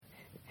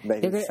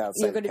Made it sound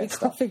so you're going to be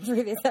pissed off. coughing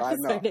through this I'm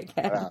episode not.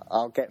 again.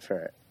 I'll get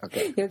through it.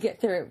 Okay. You'll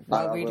get through it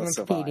while I reading will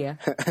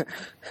Wikipedia. survive.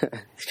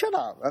 Shut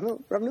up. I'm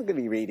not going to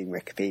be reading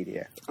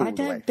Wikipedia. all I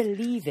the way. don't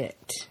believe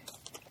it.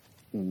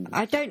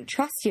 I don't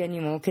trust you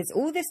anymore, because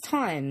all this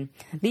time,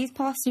 these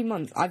past few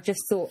months, I've just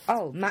thought,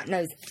 oh, Matt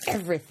knows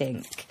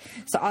everything,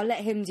 so I'll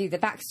let him do the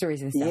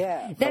backstories and stuff.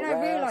 Yeah, then but I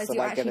where realised else am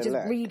you're I actually gonna just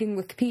look? reading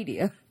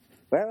Wikipedia.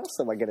 Where else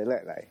am I going to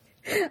look,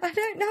 though? I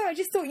don't know, I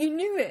just thought you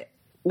knew it.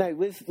 No,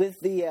 with the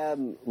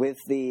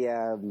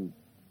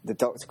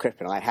Dr.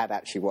 Crippen, I had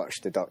actually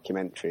watched a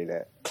documentary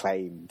that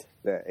claimed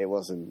that it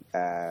wasn't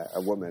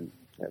a woman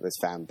that was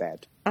found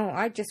dead. Oh,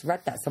 I just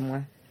read that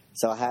somewhere.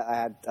 So I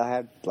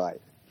had like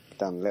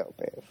done a little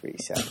bit of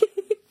research.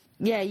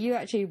 Yeah, you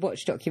actually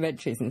watch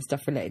documentaries and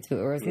stuff related to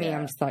it, whereas me, Yeah.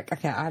 I'm just like,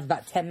 okay, I have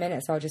about 10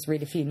 minutes, so I'll just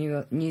read a few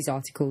news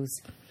articles.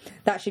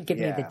 That should give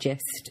me the Yeah.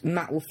 gist.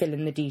 Matt will fill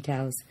in the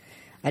details.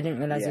 I didn't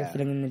realise you were Yeah.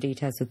 filling in the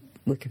details with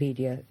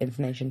Wikipedia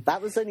information.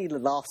 That was only the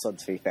last one,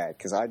 to be fair,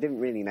 because I didn't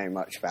really know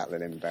much about the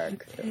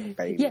Lindbergh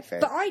baby Yeah, thing.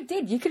 but I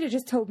did. You could have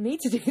just told me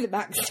to do the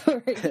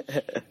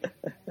backstory.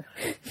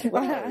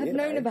 Well, I've you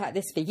known know. about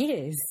this for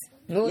years.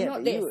 Well, Yeah, not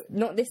but this,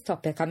 not this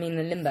topic. I mean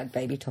the Lindbergh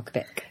baby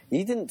topic.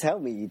 You didn't tell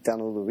me you'd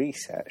done all the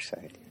research,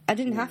 though. I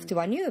didn't have to.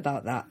 I knew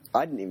about that.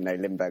 I didn't even know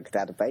Lindbergh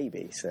had a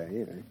baby, so,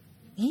 you know.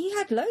 He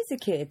had loads of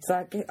kids.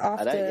 Like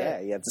after, I know,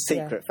 yeah, he had a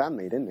secret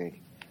family, didn't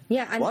he?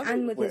 Yeah, and, Why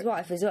and we- with his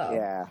wife as well.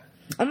 Yeah.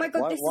 Oh my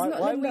god, Why- this why- is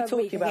not why are we Lindbergh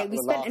talking week. about Okay, we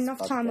the spent last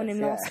enough time on him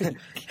podcast?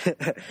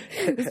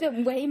 last week. We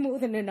spent way more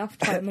than enough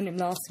time on him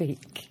last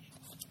week.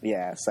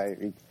 Yeah, so,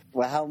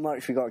 how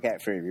much we got to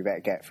get through? We better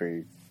get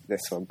through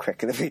this one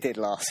quicker than we did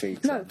last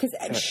week. No, because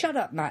shut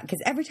up, Matt.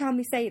 Because every time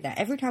we say that,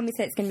 every time we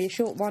say it's going to be a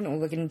short one or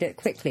we're going to do it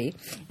quickly, it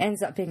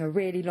ends up being a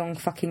really long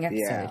fucking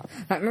episode.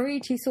 Yeah. Like Marie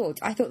Two Swords,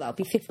 I thought that would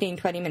be 15,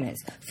 20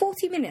 minutes.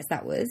 40 minutes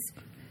that was.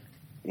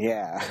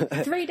 Yeah.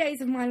 3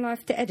 days of my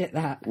life to edit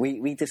that.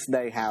 we just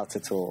know how to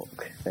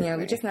talk. don't Yeah,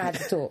 we just know how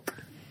to talk.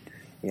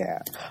 Yeah.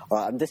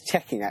 Well, I'm just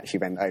checking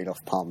actually when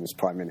Olof Palme was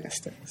Prime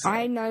Minister. So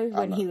I know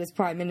when he was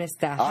Prime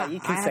Minister. You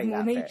can I say have more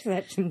that bit.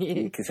 research than you.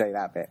 You can say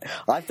that bit.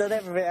 I've done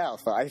everything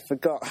else, but I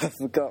forgot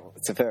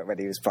to put when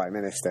he was Prime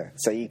Minister.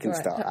 So you can Right.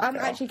 start. I'm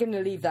actually going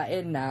to leave that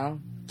in now,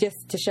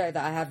 just to show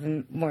that I have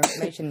more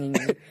information than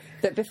you.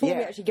 But before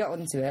we Yeah. actually get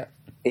onto it,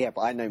 Yeah,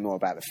 but I know more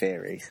about the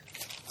theories.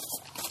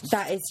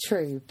 that is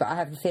true, but I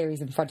have the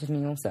theories in front of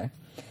me also.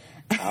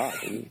 Oh.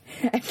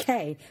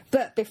 Okay,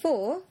 but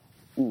before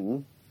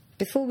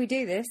we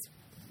do this,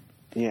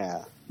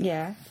 Yeah.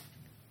 yeah,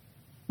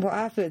 what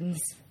happens?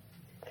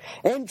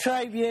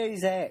 Intro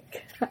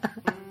music!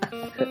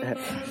 Welcome to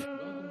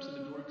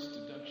the Dorks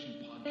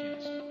Deduction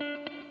Podcast,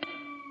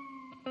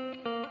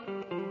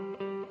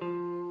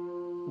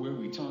 where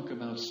we talk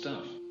about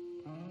stuff.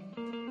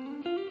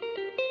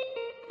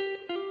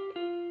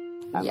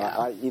 And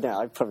Yeah.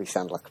 I probably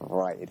sound like a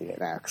right idiot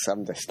now because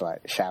I'm just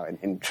like shouting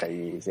intro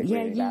music. Yeah,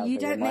 really loudly you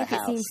don't in my make it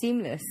seem house.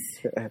 seamless.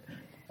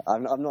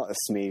 I'm not as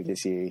smooth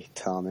as you,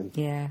 Tarman.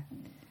 Yeah.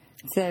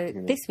 So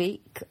this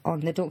week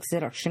on the Dorks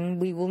Deduction,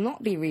 we will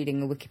not be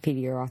reading a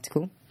Wikipedia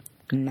article.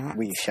 Matt.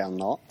 We shall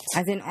not.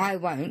 As in, I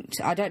won't.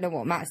 I don't know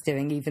what Matt's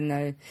doing, even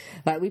though,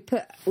 like, we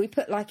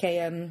put like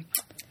a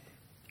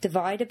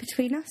divider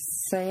between us.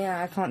 So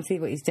yeah, I can't see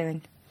what he's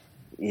doing.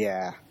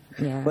 Yeah.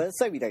 Yeah. Well,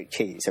 so we don't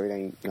cheat, so we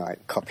don't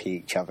like copy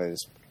each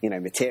other's,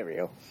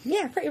 material.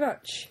 Yeah, pretty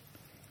much.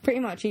 Pretty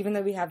much, even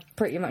though we have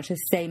pretty much the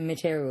same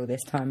material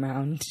this time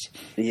round.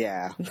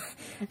 Yeah.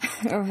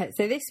 All right.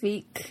 So this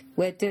week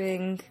we're not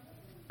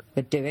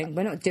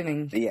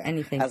doing Yeah.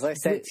 anything. As I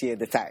said to you in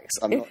the text,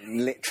 I'm not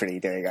literally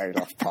doing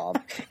Olof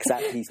Palme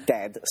because he's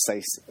dead. So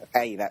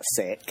that's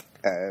sick.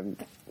 Yeah,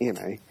 and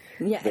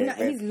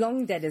we're- he's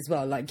long dead as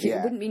well. Like, Yeah.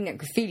 it wouldn't be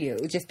necrophilia;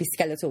 it would just be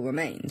skeletal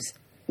remains.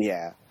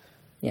 Yeah.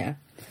 Yeah.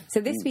 So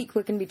this week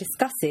we're going to be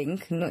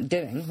discussing, we're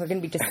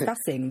going to be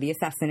discussing the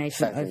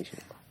assassination of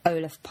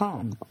Olof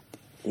Palme.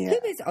 Yeah. Who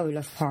is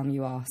Olof Palme,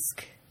 you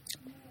ask?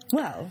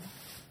 Well,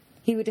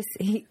 he was the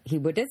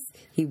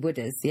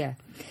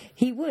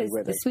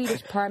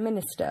Swedish Prime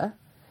Minister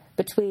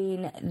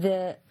between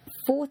the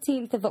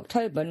 14th of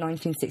October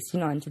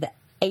 1969 to the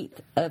 8th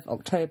of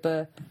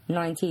October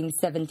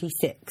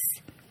 1976.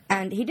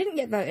 And he didn't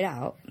get voted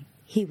out,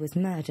 he was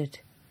murdered.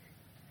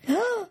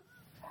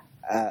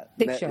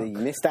 Big shock. You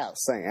missed out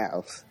something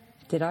else.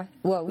 Did I?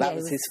 Well, That yeah,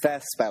 was his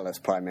first spell as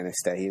Prime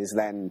Minister. He was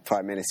then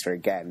Prime Minister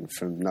again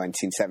from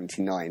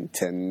 1979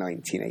 to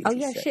 1986. Oh,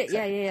 yeah, shit,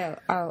 yeah.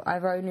 Oh, I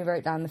only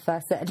wrote down the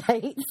first set of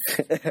dates.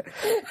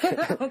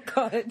 Oh,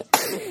 God.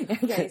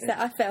 Okay, so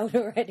I failed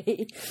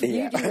already.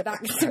 Yeah. You do the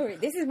backstory.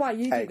 This is why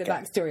you do the Okay.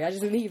 backstory. I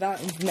just leave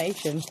out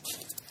information.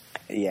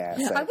 Yeah.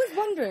 So, I was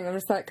wondering, I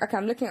was like, okay,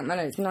 I'm looking at my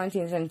notes,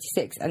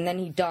 1976, and then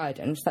he died,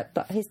 and I'm just like,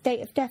 but his date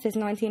of death is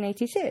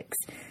 1986.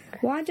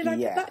 Why did I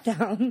Yeah. put that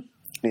down?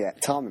 yeah,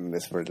 Tarman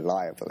was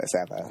reliable as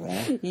ever.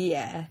 There.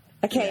 Yeah.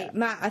 Okay, Yeah.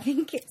 Matt, I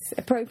think it's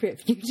appropriate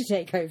for you to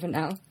take over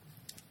now.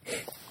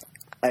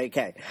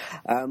 Okay.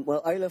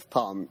 Well, Olof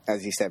Palme,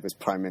 as you said, was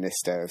Prime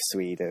Minister of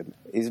Sweden.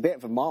 He's a bit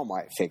of a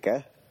Marmite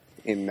figure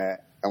in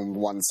that on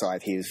one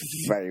side, he was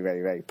very,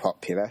 very, very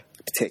popular,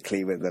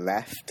 particularly with the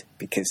left,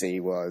 because he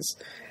was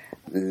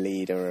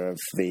leader of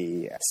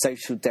the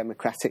Social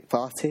Democratic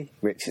Party,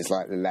 which is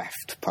like the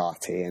left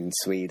party in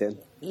Sweden.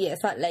 Yeah,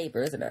 it's like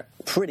Labour, isn't it?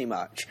 Pretty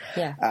much.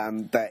 Yeah.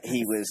 But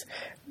he was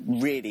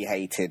really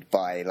hated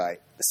by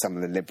like some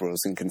of the liberals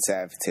and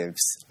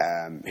conservatives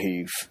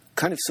who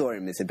kind of saw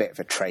him as a bit of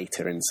a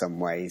traitor in some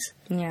ways.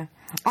 Yeah.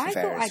 I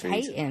thought I'd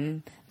hate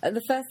him.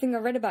 The first thing I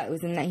read about it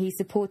was in that he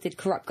supported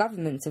corrupt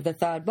governments of the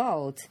Third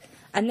World.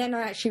 And then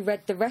I actually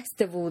read the rest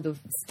of all the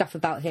stuff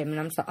about him, and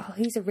I'm just like, oh,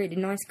 he's a really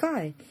nice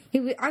guy.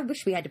 I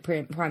wish we had a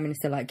prime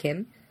minister like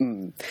him.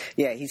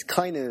 Yeah, he's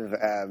kind of...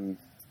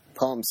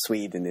 Palm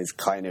Sweden is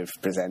kind of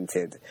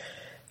presented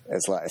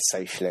as like a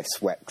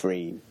socialist wet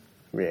dream,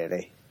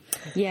 really.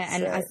 Yeah,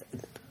 and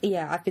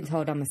I've been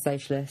told I'm a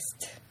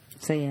socialist.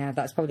 So yeah,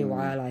 that's probably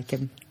why I like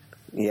him.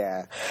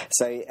 Yeah.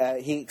 So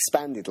he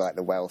expanded like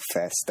the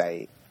welfare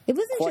state. It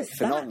wasn't quite just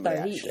that, though.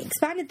 Actually. He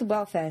expanded the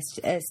welfare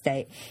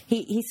state.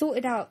 He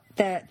sorted out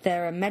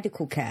their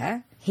medical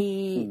care.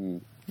 He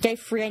gave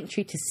free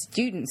entry to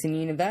students in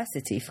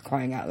university, for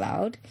crying out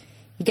loud.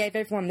 He gave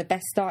everyone the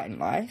best start in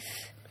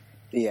life.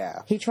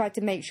 Yeah. He tried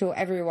to make sure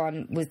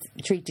everyone was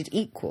treated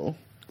equal.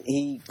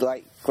 He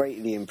like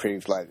greatly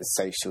improved like the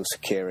social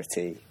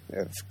security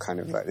of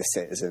kind of like the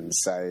citizens,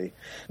 so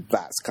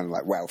that's kind of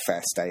like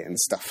welfare state and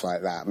stuff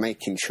like that,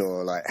 making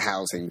sure like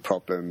housing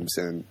problems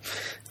and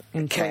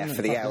care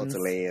for the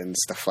elderly and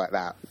stuff like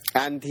that.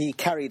 And he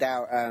carried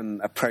out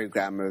a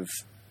program of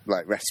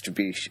like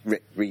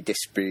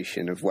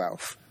redistribution of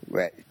wealth,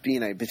 where, you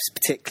know,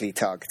 particularly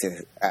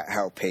targeted at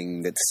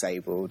helping the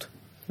disabled.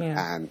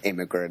 Yeah. And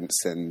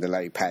immigrants and the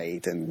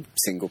low-paid and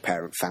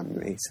single-parent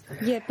families.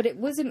 Yeah, but it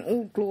wasn't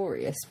all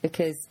glorious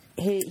because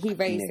he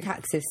raised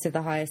taxes to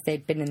the highest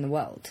they'd been in the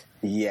world.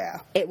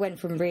 Yeah. It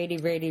went from really,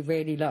 really,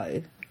 really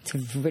low to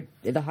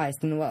the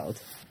highest in the world.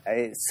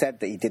 It's said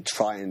that he did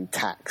try and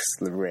tax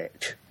the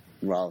rich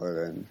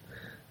rather than...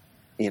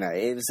 You know,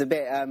 it was a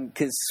bit...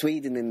 Because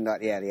Sweden in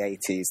like the early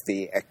 80s,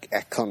 the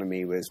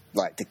economy was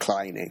like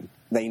declining.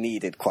 They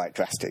needed quite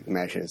drastic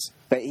measures.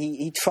 But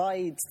he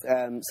tried...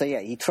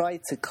 he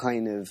tried to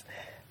kind of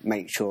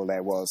make sure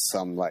there was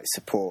some like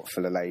support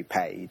for the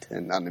low-paid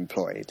and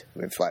unemployed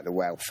with like the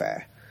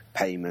welfare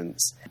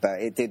payments.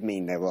 But it did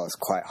mean there was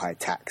quite high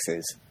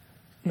taxes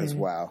as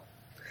well.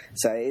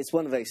 So it's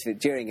one of those...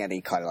 During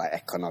any kind of like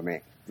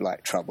economic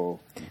like trouble,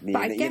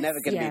 you're never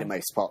going to be the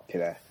most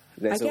popular.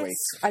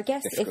 I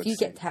guess if you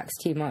get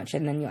taxed too much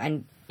and then your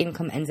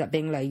income ends up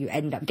being low, you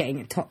end up getting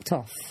it topped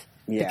off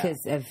because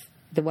of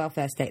the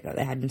welfare state that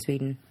they had in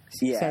Sweden.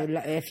 Yeah. So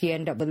if you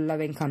end up with a low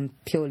income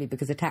purely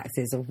because of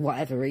taxes or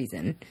whatever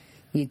reason,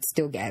 you'd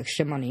still get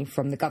extra money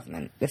from the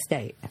government, the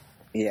state.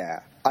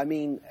 Yeah. I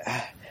mean,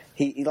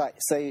 he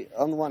so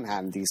on the one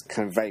hand, he's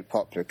kind of very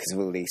popular because of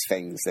all these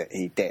things that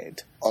he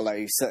did.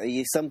 Although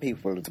some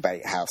people will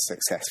debate how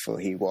successful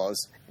he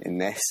was in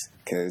this,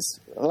 because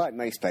like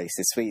most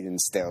places,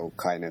 Sweden's still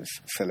kind of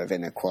full of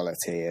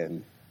inequality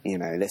and, you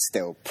know, there's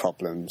still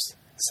problems.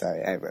 So,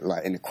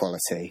 like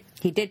inequality.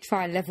 He did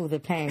try and level the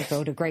playing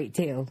field a great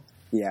deal.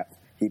 Yeah,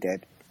 he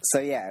did.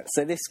 So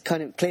this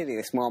kind of, clearly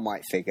this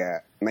Marmite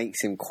figure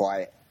makes him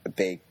quite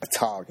a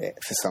target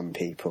for some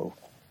people.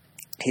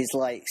 His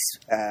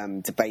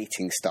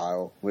debating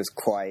style was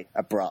quite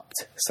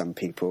abrupt, some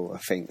people I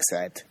think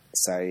said.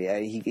 So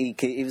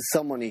he was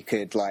someone who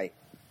could like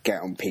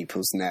get on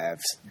people's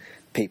nerves.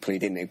 People who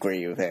didn't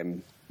agree with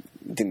him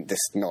didn't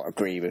just not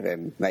agree with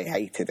him, they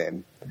hated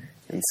him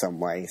in some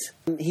ways.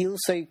 He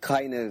also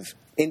kind of,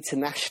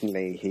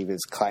 internationally, he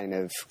was kind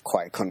of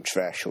quite a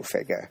controversial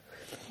figure.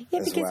 Yeah,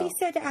 because he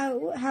said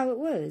how it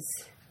was.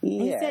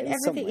 Yeah, he said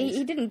everything.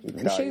 He didn't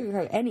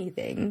sugarcoat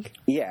anything.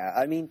 Yeah,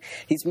 I mean,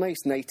 he's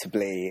most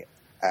notably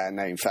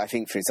known for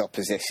his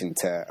opposition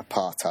to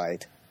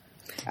apartheid,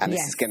 and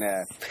this is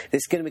gonna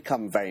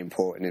become very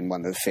important in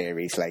one of the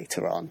theories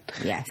later on.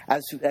 Yeah,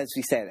 as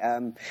we said,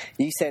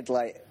 you said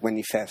like when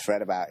you first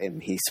read about him,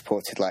 he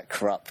supported like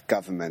corrupt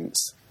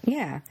governments.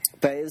 Yeah,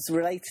 but it was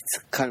related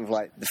to kind of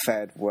like the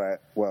Third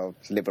World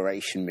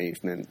Liberation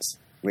movements,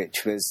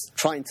 which was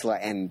trying to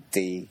like end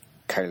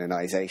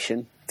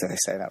decolonisation. Did I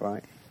say that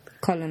right?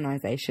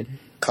 Colonisation.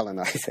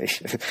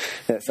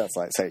 That sounds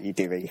like so you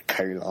do a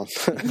colon.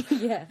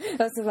 Yeah,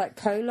 that sounds like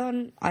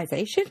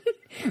colonisation.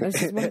 I was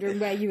just wondering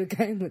where you were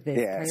going with this.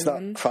 Yeah, it's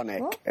not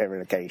chronic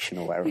irrigation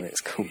or whatever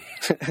it's called.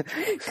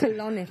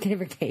 Colonic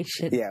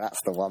irrigation. Yeah, that's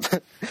the one.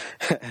 So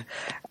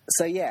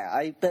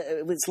but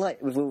it was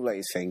like with all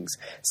those things,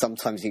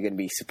 sometimes you're going to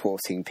be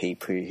supporting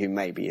people who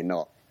maybe you're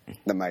not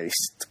the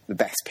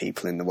best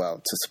people in the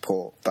world to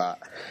support, but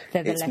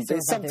sometimes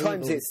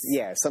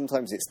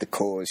it's the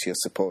cause you're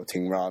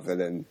supporting rather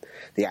than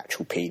the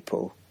actual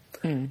people.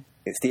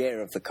 It's the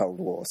era of the Cold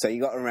War, so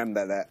you got to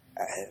remember that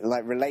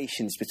like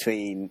relations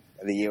between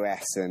the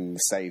US and the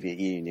Soviet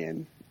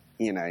Union,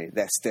 you know,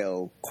 they're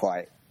still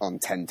quite on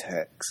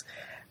tenterhooks,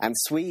 and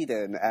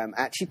Sweden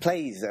actually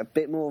plays a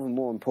bit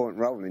more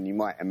important role than you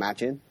might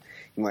imagine.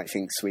 You might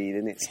think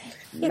Sweden, it's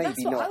maybe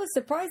that's what not. I was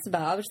surprised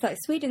about. I was like,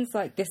 Sweden's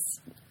like this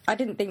I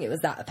didn't think it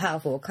was that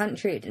powerful a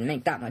country. It didn't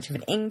make that much of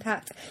an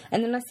impact.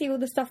 And then I see all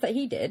the stuff that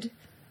he did. And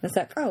it's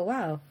like, oh,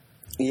 wow.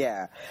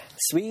 Yeah.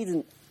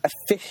 Sweden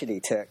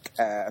officially took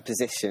a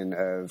position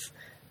of,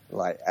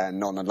 like,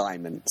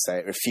 non-alignment, so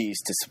it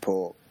refused to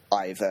support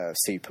either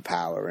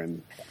superpower.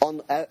 And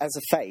as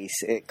a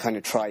face, it kind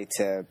of tried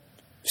to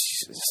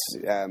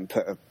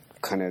put a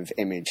kind of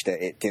image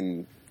that it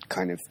didn't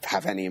kind of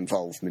have any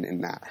involvement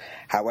in that.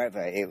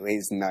 However, it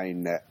is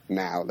known that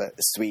now that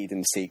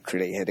Sweden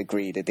secretly had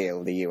agreed a deal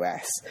with the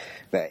US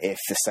that if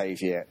the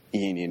Soviet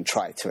Union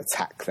tried to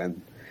attack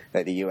them,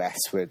 that the US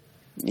would,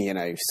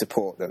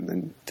 support them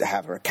and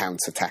have a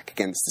counterattack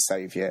against the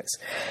Soviets.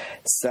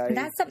 So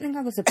that's something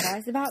I was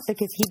surprised about,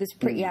 because he was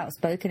pretty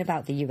outspoken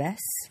about the US.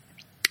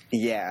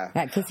 Yeah.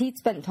 Because he'd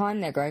spent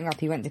time there growing up.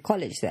 He went to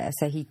college there,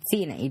 so he'd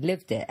seen it, he'd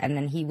lived it, and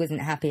then he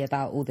wasn't happy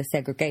about all the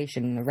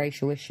segregation and the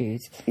racial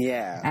issues.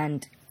 Yeah.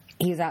 And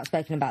he was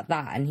outspoken about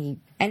that, and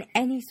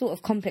any sort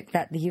of conflict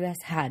that the US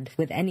had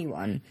with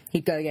anyone,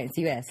 he'd go against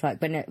the US,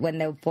 like when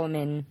they were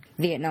bombing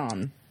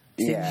Vietnam.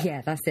 So,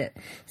 yeah, that's it.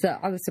 So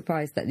I was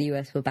surprised that the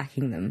US were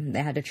backing them.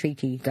 They had a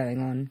treaty going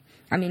on.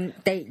 I mean,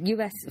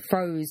 US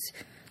froze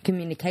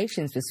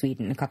communications with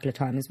Sweden a couple of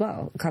times as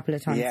well,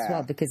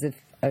 because of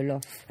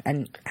Olof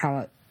and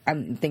how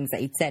things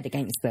that he'd said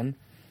against them.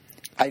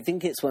 I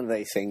think it's one of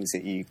those things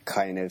that you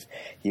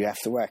have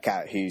to work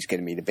out who's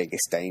going to be the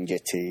biggest danger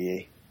to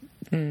you.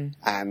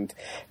 And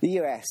the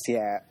US,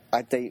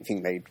 I don't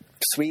think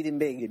Sweden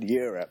being in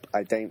Europe,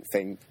 I don't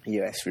think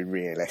the US would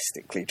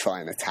realistically try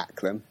and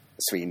attack them.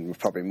 Sweden were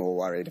probably more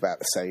worried about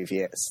the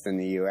Soviets than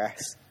the US.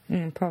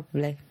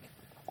 Probably.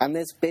 And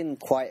there's been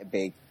quite a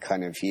big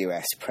kind of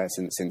US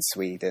presence in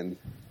Sweden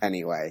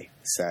anyway.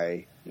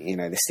 So,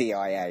 the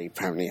CIA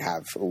apparently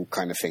have all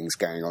kind of things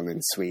going on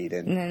in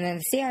Sweden. No,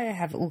 the CIA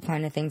have all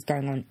kind of things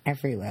going on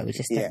everywhere. We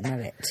just don't know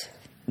it.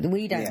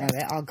 We don't know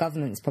it. Our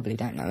governments probably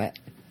don't know it.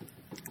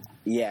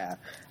 Yeah.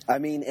 I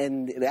mean,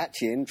 and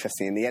actually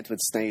interesting, in the Edward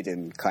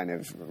Snowden kind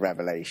of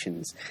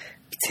revelations,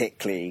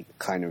 particularly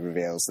kind of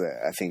reveals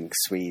that I think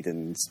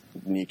Sweden's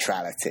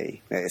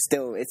neutrality, it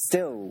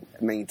still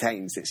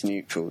maintains its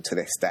neutral to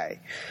this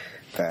day.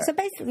 But so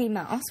basically,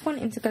 Matt, us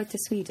wanting to go to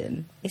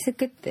Sweden, it's a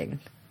good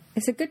thing.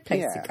 It's a good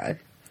place to go.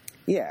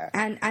 Yeah.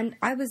 And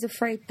I was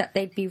afraid that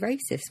they'd be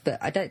racist, but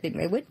I don't think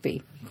they would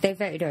be. They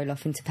voted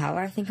Olof into power.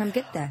 I think I'm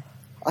good there.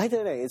 I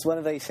don't know. It's one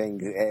of those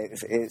things.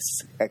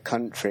 It's a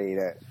country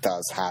that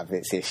does have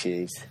its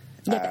issues.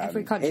 Yeah, but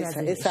every country has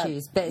its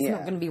issues, but it's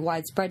not going to be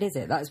widespread, is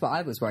it? That's what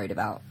I was worried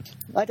about.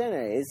 I don't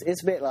know.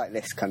 It's a bit like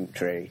this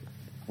country.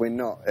 We're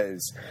not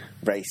as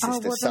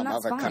racist as some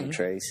other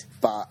countries,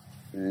 but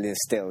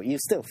you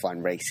still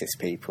find racist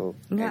people.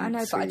 Yeah, I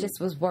know, but I just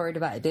was worried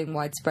about it being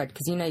widespread,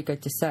 because you go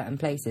to certain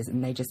places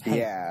and they just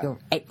hate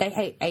they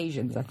hate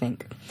Asians. I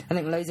think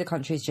loads of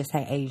countries just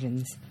hate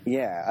Asians.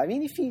 Yeah, I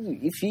mean,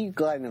 if you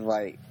kind of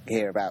like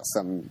hear about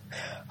some,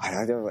 I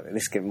don't know what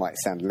this might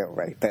sound a little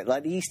racist, but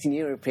like the Eastern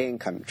European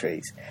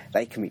countries,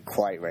 they can be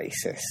quite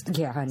racist.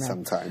 Yeah, I know.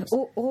 Sometimes,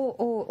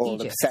 or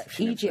Egypt. The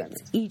perception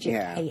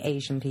Egypt hate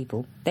Asian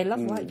people. They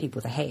love white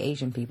people. They hate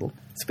Asian people.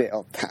 It's a bit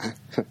odd,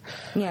 that.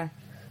 Yeah.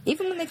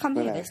 Even when they come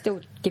here, they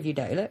still give you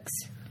dirty looks.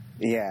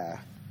 Yeah.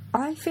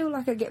 I feel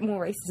like I get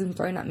more racism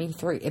thrown at me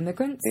through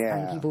immigrants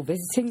and people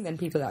visiting than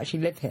people that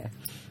actually live here.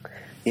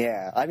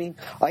 Yeah, I mean,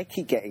 I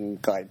keep getting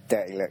like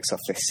dirty looks off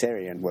this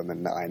Syrian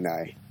woman that I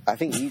know. I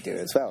think you do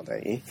as well,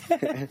 don't you?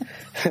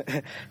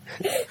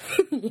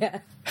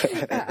 Yeah.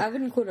 I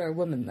wouldn't call her a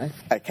woman, though.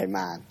 Okay,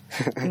 man.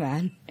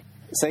 Man.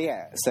 So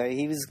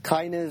he was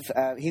kind of...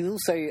 he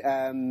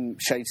also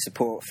showed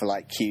support for,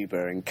 like,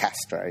 Cuba and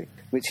Castro,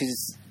 which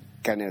is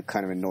going to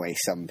kind of annoy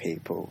some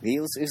people. He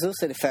was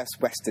also the first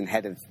Western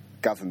head of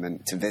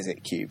government to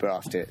visit Cuba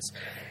after its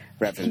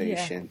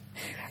revolution.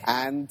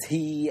 Yeah. And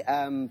he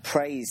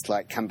praised,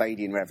 like,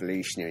 Cambodian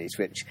revolutionaries,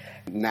 which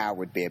now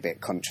would be a bit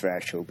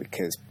controversial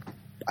because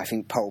I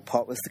think Pol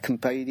Pot was the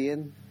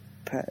Cambodian,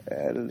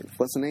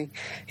 wasn't he?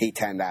 He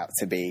turned out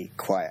to be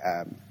quite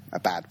a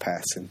bad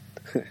person.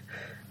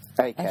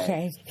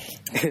 Okay.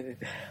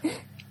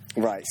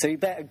 Right, so you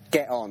better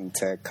get on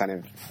to kind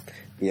of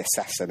the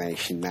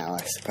assassination now,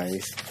 I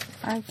suppose.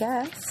 I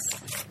guess.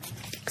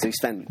 Because we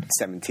spent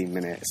 17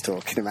 minutes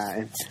talking about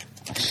it.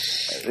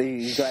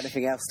 You got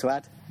anything else to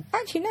add?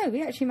 Actually, no,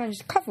 we actually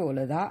managed to cover all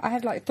of that. I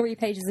had like 3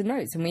 pages of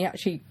notes and we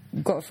actually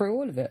got through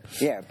all of it.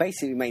 Yeah,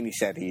 basically mainly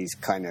said he's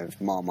kind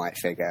of Marmite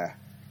figure.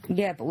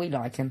 Yeah, but we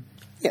like him.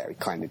 Yeah, we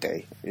kind of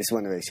do. It's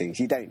one of those things.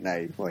 You don't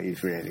know what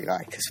he's really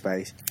like, I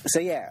suppose.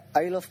 So, yeah,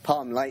 Olof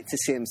Palme liked to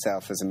see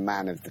himself as a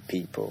man of the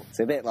people. It's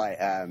a bit like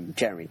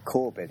Jeremy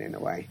Corbyn, in a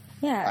way.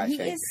 Yeah,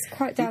 he is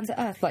quite down to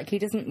earth. Like, he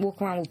doesn't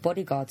walk around with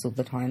bodyguards all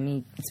the time.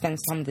 He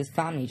spends time with his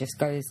family, just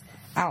goes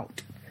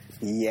out.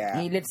 Yeah.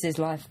 And he lives his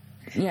life,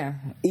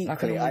 equally,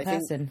 like a normal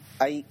person.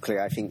 I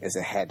think as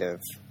a head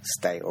of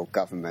state or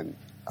government,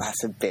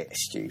 that's a bit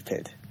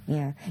stupid.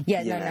 Yeah.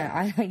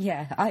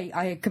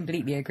 I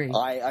completely agree.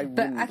 I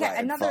but okay,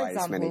 another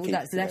example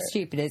that's less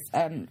stupid is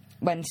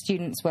when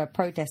students were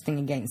protesting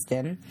against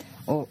him,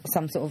 or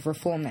some sort of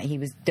reform that he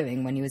was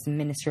doing when he was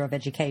Minister of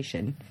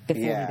Education,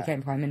 before he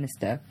became Prime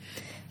Minister,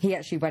 he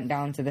actually went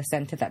down to the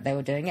centre that they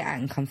were doing it at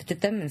and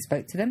comforted them and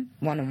spoke to them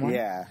one-on-one.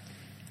 Yeah.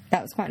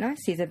 That was quite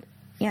nice. He's a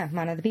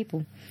man of the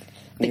people.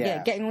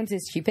 But getting onto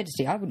his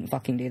stupidity, I wouldn't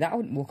fucking do that. I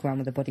wouldn't walk around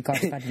with a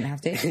bodyguard if I didn't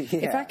have to.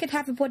 If I could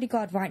have a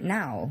bodyguard right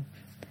now,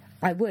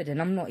 I would,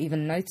 and I'm not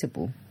even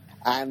notable.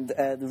 And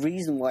the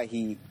reason why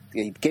he'd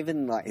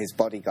given like his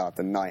bodyguard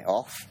the night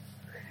off,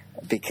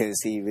 because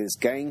he was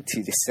going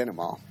to the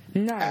cinema.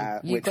 No,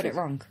 you got it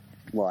wrong.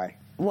 Why?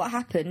 What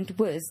happened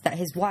was that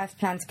his wife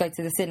planned to go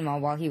to the cinema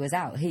while he was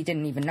out. He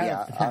didn't even know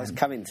of the plan. I was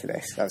coming to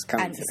this.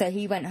 So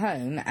he went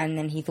home, and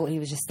then he thought he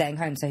was just staying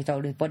home, so he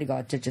told his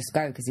bodyguard to just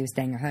go because he was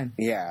staying at home.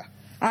 Yeah.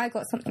 I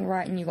got something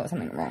right and you got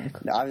something wrong.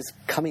 I was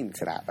coming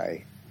to that, though.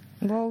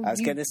 Well, I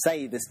was going to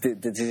say the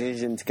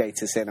decision to go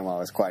to cinema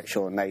was quite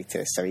short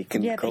notice, so he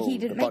couldn't call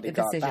the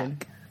bodyguard back. Yeah, but he didn't make the decision.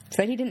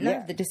 So he didn't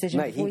know the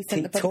decision before he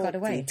sent the bodyguard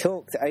away. He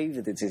talked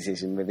over the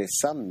decision with his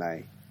son,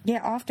 though. Yeah,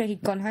 after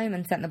he'd gone home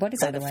and sent the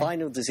bodyguard away. So the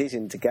final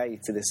decision to go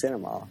to the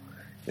cinema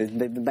had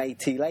been made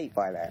too late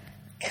by then.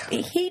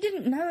 He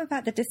didn't know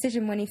about the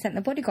decision when he sent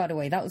the bodyguard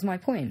away. That was my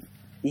point.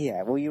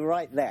 Yeah, well, you were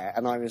right there,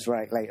 and I was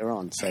right later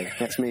on, so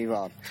let's move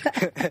on.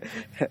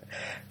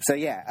 So,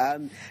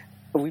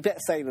 we better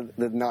say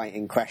the night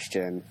in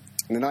question.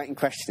 The night in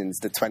question is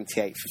the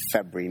 28th of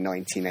February,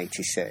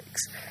 1986.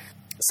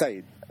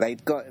 So,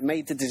 they'd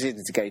made the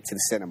decision to go to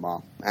the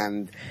cinema,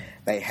 and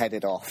they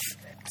headed off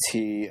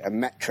to a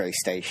metro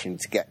station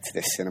to get to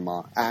this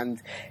cinema.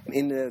 And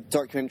in the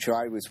documentary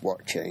I was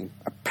watching,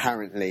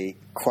 apparently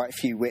quite a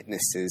few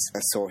witnesses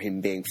saw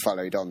him being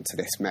followed onto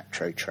this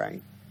metro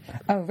train.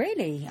 Oh,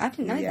 really? I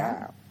didn't know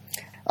that.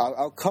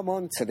 I'll come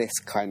on to this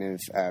kind of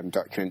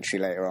documentary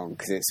later on,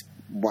 because it's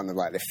one of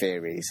like the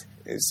theories.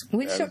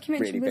 Which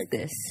documentary really was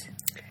this?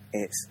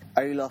 It's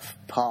Olof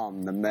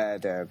Palme, The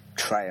Murder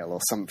Trail, or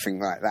something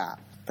like that.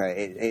 But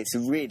it's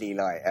really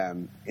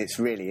it's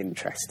really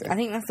interesting. I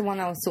think that's the one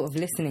I was sort of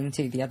listening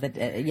to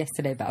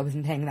yesterday, but I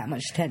wasn't paying that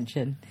much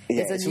attention.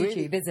 Yeah, it's on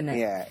YouTube, isn't it?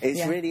 Yeah,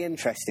 it's really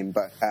interesting.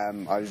 But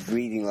I was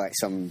reading like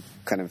some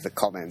kind of the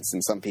comments,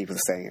 and some people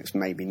are saying it's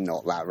maybe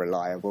not that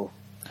reliable.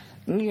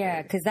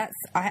 Yeah, because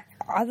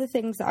other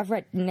things that I've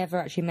read never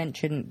actually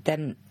mentioned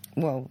them.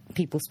 Well,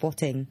 people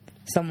spotting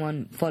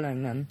someone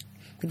following them.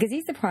 Because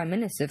he's the Prime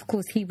Minister, of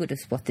course he would have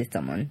spotted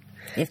someone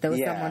if there was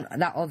someone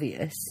that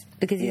obvious.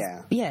 Because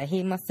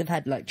he must have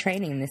had like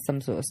training in this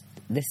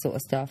sort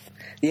of stuff.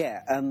 Yeah,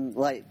 some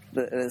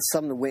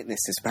of the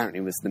witnesses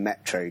apparently was the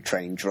metro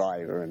train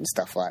driver and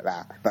stuff like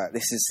that. But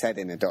this is said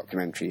in a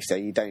documentary, so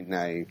you don't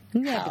know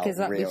how because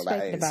like real we've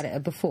spoken about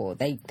it before,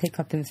 they pick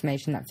up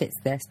information that fits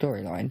their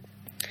storyline.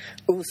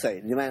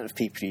 Also, the amount of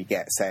people you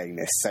get saying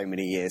this so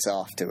many years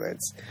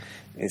afterwards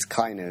is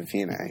kind of,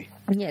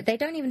 Yeah, they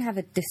don't even have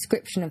a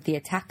description of the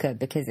attacker,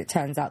 because it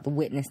turns out the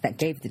witness that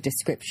gave the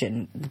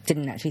description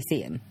didn't actually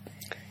see him.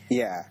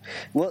 Yeah.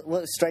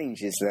 What's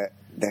strange is that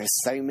there's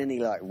so many,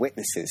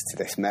 witnesses to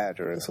this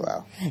murder as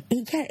well.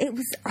 Yeah,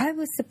 I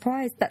was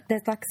surprised that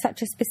there's,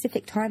 such a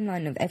specific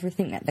timeline of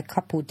everything that the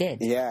couple did.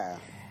 Yeah.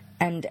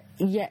 And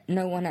yet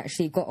no one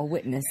actually got a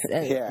witness,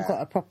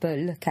 got a proper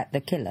look at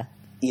the killer.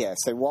 Yeah,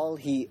 so while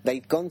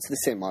they'd gone to the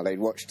cinema, they'd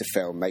watched the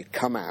film, they'd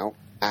come out,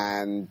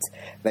 and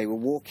they were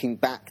walking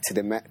back to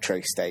the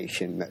metro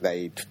station that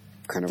they'd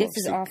kind of... This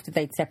is after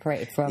they'd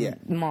separated from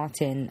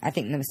Martin. I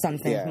think there was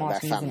something with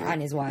Martin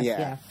and his wife,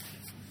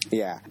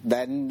 Yeah.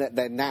 They're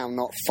now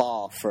not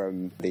far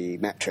from the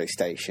metro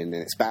station,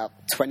 and it's about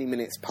 20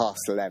 minutes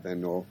past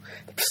 11, or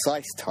the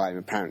precise time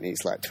apparently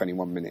is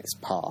 21 minutes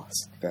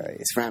past, but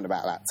it's round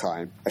about that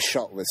time. A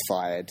shot was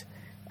fired,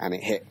 and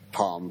it hit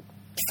Palme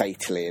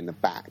fatally in the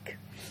back.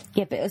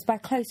 Yeah, but it was by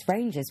close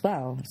range as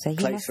well. So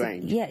close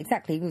range? Yeah,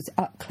 exactly. He was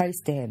up close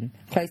to him,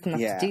 close enough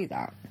to do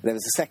that. There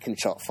was a second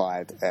shot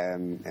fired,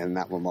 and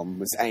that one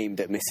was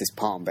aimed at Mrs.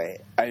 Palme, but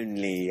it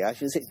only,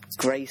 was it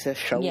grazed her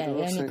shoulder or something?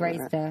 Yeah, it only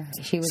grazed her.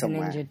 She wasn't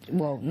injured.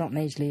 Well, not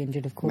majorly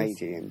injured, of course.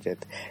 Majorly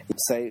injured.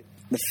 So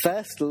the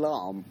first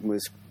alarm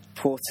was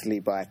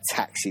reportedly by a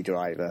taxi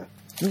driver.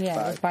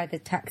 Yeah, it was by the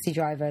taxi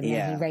driver, and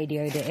then he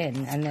radioed it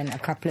in, and then a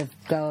couple of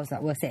girls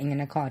that were sitting in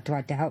a car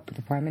tried to help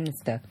the Prime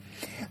Minister,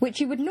 which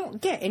you would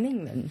not get in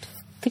England.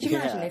 Could you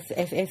imagine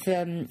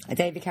if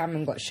David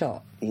Cameron got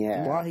shot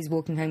while he's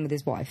walking home with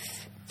his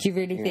wife? Do you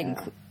really think...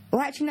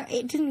 Well, actually, no,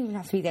 it didn't even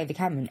have to be David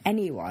Cameron.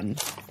 Anyone.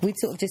 We'd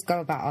sort of just go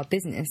about our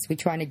business. We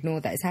try and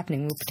ignore that it's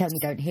happening. We'll pretend we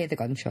don't hear the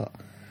gunshot.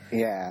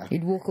 Yeah.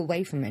 You'd walk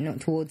away from it,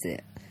 not towards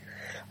it.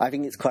 I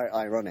think it's quite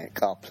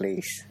ironic. Our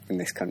police in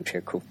this country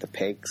are called the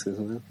pigs as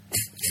well.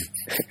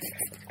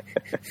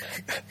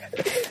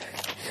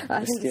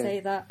 I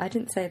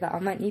didn't say that. I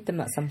might need them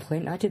at some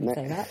point. I didn't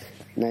say that.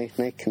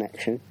 No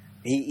connection.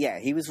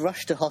 He was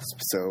rushed to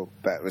hospital,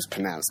 but was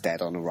pronounced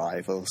dead on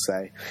arrival.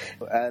 So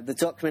the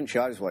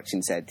documentary I was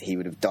watching said he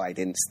would have died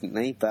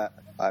instantly, but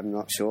I'm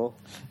not sure.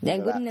 They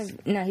wouldn't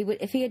have. No, he would.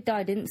 If he had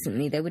died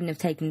instantly, they wouldn't have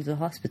taken him to the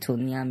hospital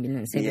in the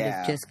ambulance. They would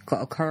have just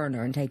got a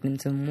coroner and taken him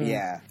to a morgue.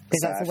 Yeah,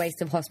 because that's a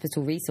waste of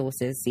hospital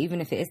resources.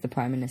 Even if it is the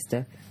Prime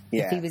Minister,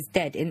 if he was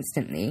dead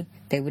instantly,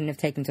 they wouldn't have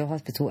taken him to a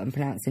hospital and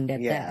pronounced him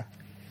dead there.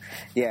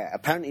 Yeah,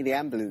 apparently the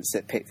ambulance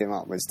that picked him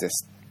up was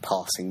just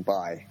passing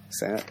by,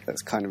 so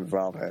that's kind of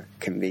rather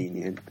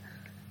convenient.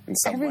 In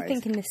some Everything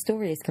ways. in this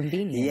story is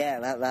convenient. Yeah,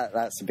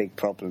 that's a big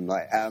problem.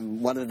 Like,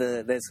 one of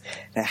there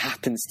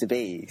happens to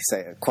be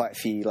quite a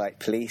few like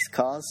police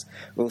cars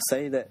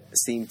also that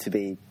seem to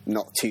be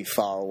not too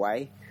far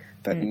away,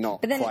 but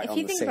not. But then, quite if on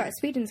you the think scene. about it,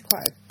 Sweden's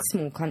quite a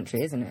small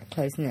country, isn't it?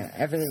 Close knit.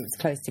 Everything's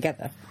close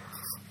together.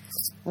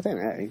 I don't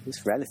know.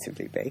 It's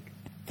relatively big.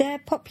 Their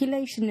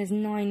population is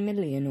 9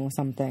 million or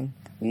something.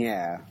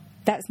 Yeah,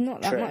 that's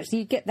not that True. much.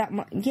 You get that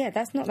much? Yeah,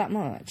 that's not that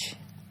much.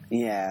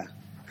 Yeah,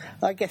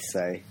 I guess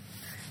so.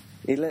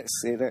 It looks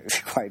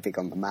quite big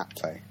on the map,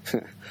 though.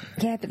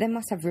 Yeah, but they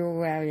must have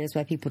rural areas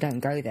where people don't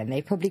go then.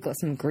 They've probably got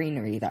some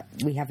greenery that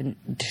we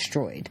haven't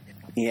destroyed.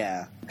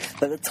 Yeah,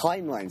 but the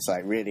timeline's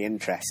like really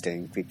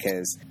interesting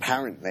because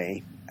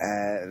apparently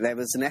there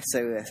was an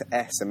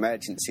SOS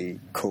emergency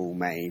call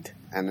made,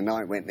 and an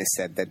eyewitness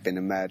said there'd been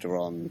a murder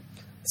on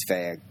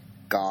Svea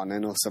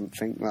Garnen or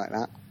something like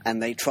that,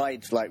 and they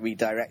tried like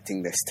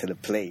redirecting this to the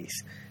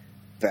police,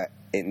 but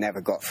it never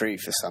got through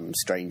for some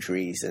strange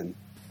reason.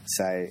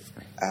 So,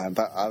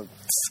 but I'll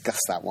discuss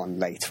that one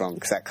later on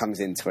because that comes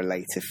into a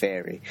later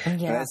theory.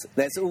 Yeah.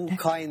 There's all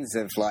kinds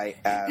of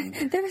like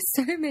there are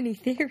so many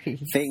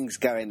theories, things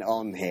going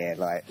on here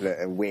like that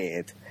are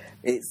weird.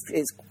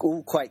 It's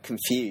all quite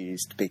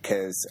confused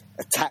because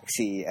a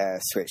taxi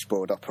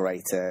switchboard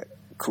operator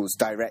calls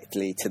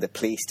directly to the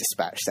police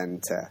dispatch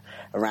centre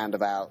around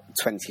about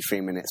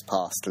 23 minutes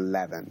past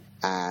 11,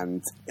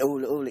 and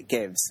all it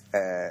gives,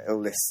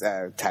 all this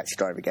taxi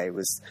driver gave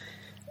was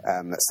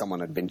that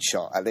someone had been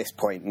shot. At this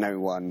point,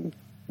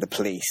 the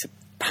police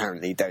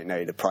apparently don't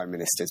know the Prime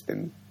Minister's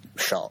been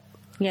shot.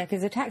 Yeah,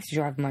 because the taxi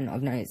driver might not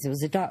have noticed. It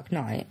was a dark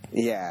night.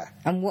 Yeah.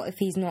 And what if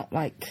he's not,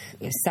 like,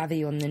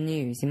 savvy on the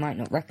news? He might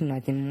not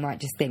recognise him. He might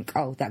just think,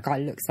 oh, that guy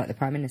looks like the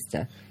Prime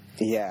Minister.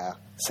 Yeah.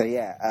 So,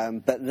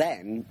 but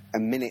then, a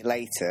minute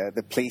later,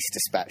 the police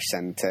dispatch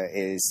centre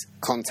is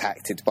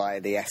contacted by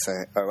the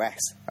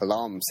SOS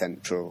Alarm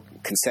Central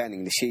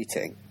concerning the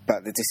shooting.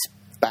 But the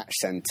dispatch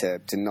centre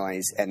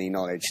denies any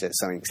knowledge that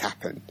something's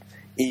happened,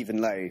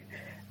 even though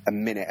a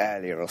minute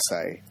earlier or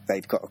so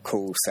they've got a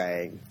call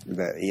saying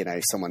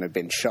that someone had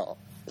been shot.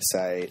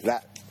 So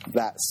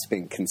that's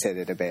been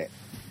considered a bit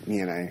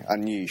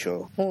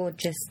unusual, or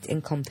just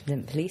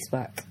incompetent police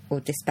work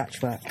or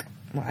dispatch work,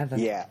 whatever.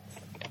 Yeah,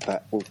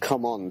 but we'll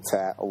come on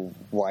to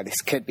why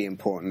this could be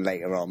important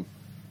later on.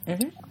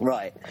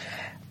 Right.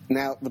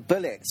 Now, the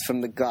bullets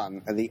from the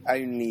gun are the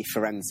only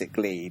forensic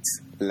leads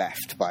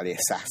left by the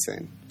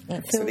assassin.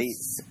 It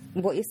feels,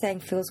 what you're saying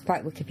feels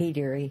quite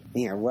Wikipedia-y.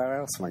 Yeah, where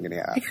else am I going to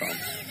get that from?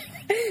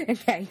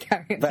 Okay,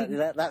 carry on.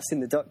 But that's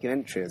in the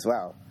documentary as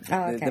well.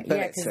 Oh, okay.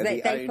 Because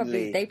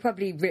they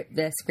probably ripped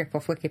their script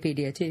off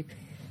Wikipedia too.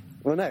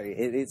 Well, no,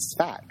 it's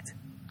fact.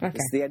 Okay.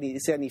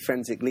 It's the only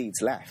forensic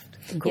leads left.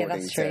 Yeah,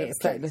 that's true.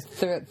 It's like the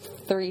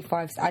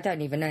 3.5. I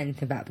don't even know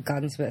anything about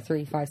guns, but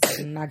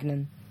 3.57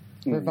 Magnum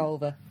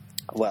revolver.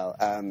 Well,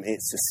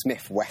 it's a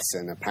Smith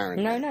Wesson,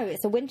 apparently. No,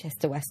 it's a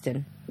Winchester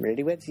Weston.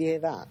 Really? Where did you hear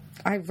that?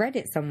 I read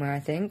it somewhere, I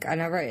think,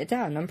 and I wrote it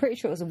down. I'm pretty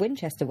sure it was a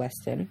Winchester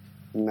Weston.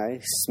 No,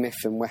 Smith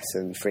 &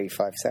 Wesson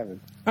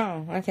 357.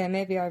 Oh, okay,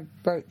 maybe I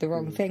wrote the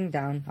wrong thing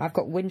down. I've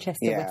got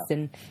Winchester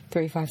Weston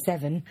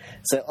 357.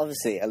 So,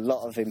 obviously, a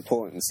lot of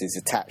importance is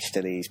attached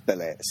to these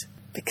bullets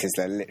because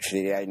they're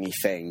literally the only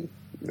thing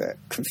that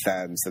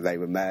confirms that they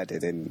were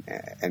murdered in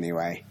any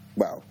way.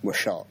 Well, were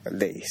shot, at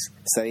least.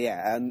 So,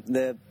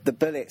 the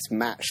bullets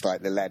match,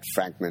 like, the lead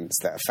fragments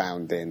that are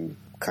found in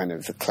kind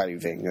of the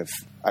clothing of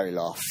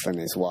Olof and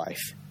his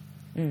wife.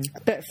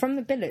 But from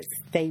the bullets,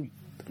 they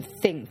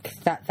think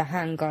that the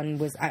handgun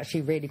was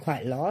actually really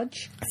quite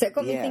large. So it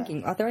got me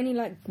thinking, are there any,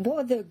 what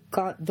are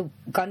the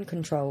gun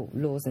control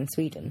laws in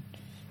Sweden?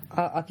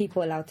 Are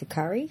people allowed to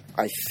carry?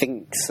 I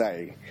think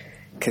so,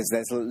 because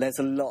there's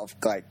a lot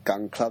of,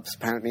 gun clubs,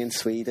 apparently, in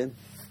Sweden.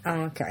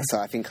 Oh, okay. So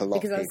I think a lot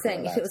of people Because I was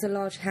saying, if it was a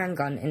large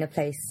handgun in a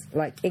place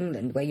like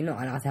England, where you're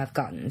not allowed to have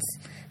guns,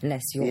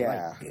 unless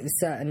you're,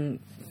 certain,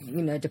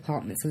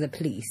 departments of the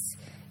police,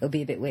 it'll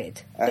be a bit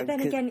weird. But then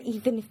again,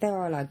 even if there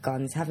are,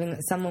 guns,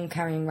 having someone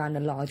carrying around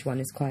a large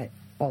one is quite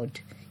odd.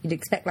 You'd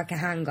expect, a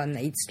handgun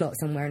that you'd slot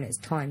somewhere and it's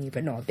tiny,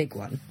 but not a big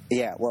one.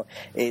 Yeah, well,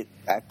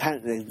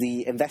 apparently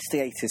the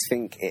investigators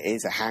think it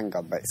is a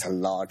handgun, but it's a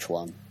large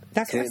one.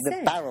 That's what I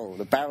said.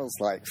 The barrel's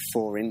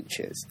 4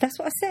 inches. That's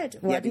what I said.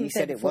 Well, but you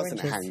said it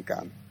wasn't a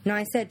handgun. No,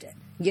 I said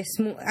you're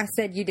small. I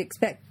said you'd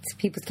expect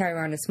people to carry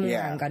around a small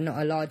handgun,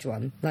 not a large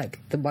one, like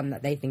the one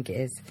that they think it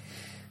is.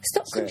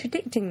 Stop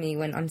contradicting me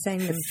when I'm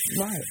saying them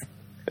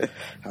right.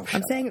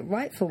 I'm saying it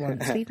right for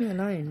once. Leave me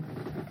alone.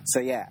 So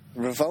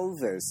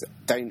revolvers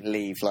don't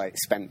leave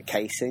spent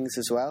casings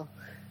as well,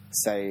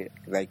 so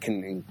they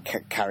can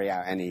carry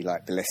out any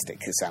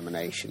ballistic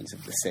examinations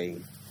of the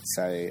scene.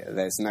 so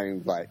there's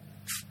no like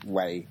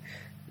way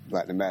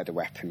like the murder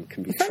weapon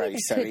can be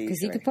traced so easily.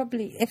 Because you could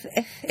probably,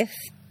 if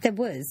there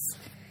was,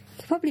 you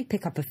could probably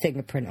pick up a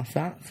fingerprint off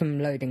that from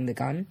loading the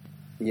gun.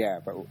 Yeah,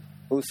 but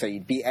also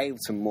you'd be able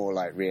to more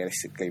like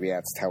realistically be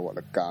able to tell what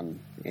the gun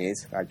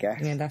is, I guess.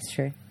 Yeah, that's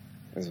true.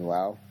 As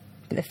well.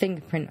 But the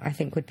fingerprint, I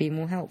think, would be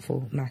more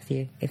helpful,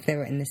 Matthew, if they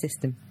were in the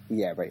system.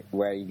 Yeah, but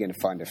where are you going to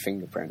find a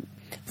fingerprint?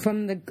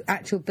 From the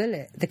actual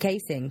bullet, the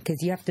casing, because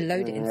you have to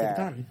load it into the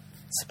gun.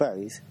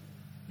 Suppose.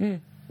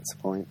 That's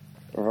the point.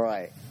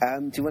 Right.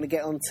 Do you want to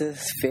get on to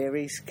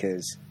theories?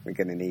 Because we're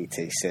going to need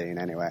to soon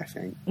anyway, I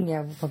think.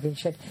 Yeah, we probably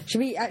should. Should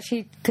we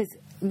actually... Because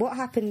what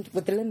happened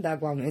with the Lindbergh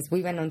one is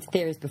we went on to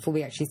theories before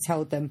we actually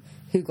told them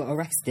who got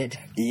arrested.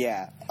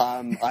 Yeah.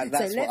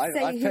 That's so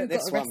what I put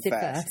this one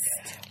first.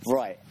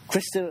 Right.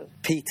 Christopher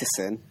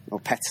Pettersson, or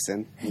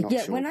Pettersson, I'm not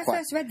sure. When I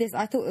first read this,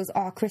 I thought it was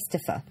R.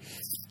 Christopher,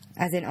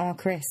 as in R.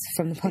 Chris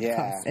from the podcast.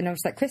 Yeah. And I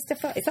was like,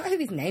 Christopher? Is that who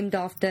he's named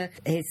after?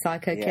 His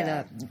psycho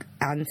killer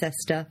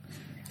ancestor?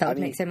 That would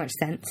make so much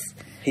sense.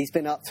 He's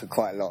been up to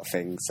quite a lot of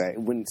things, so it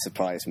wouldn't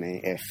surprise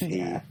me if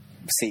he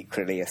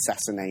secretly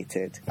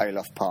assassinated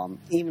Olof Palme,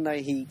 even though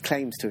he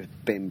claims to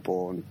have been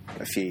born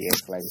a few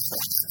years later.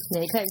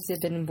 Yeah, he claims to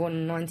have been born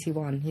in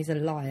 91. He's a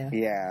liar.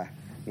 Yeah,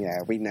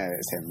 we know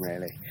it's him,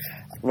 really.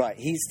 Right,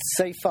 he's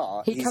so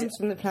far... He comes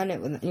from the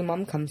planet where your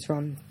mum comes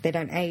from. They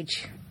don't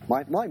age.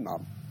 My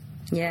mum?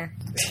 Yeah.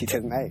 She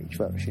doesn't age,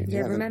 but she...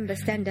 Yeah, remember,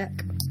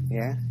 Stendek.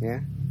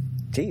 Yeah.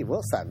 Gee,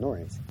 what's that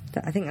noise?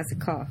 I think that's a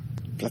car.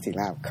 Bloody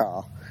loud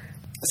car.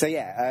 So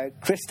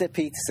Christopher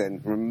Pettersson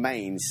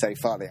remains so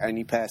far the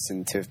only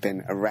person to have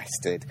been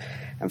arrested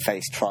and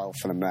faced trial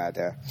for the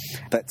murder.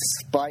 But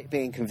despite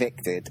being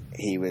convicted,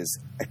 he was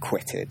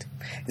acquitted.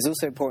 It's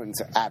also important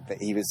to add that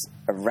he was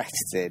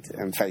arrested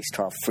and faced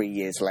trial 3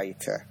 years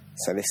later.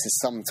 So this is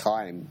some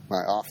time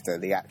after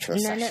the actual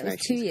assassination. No, it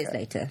was 2 years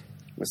later.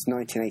 It was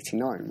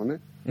 1989,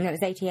 wasn't it? No, it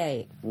was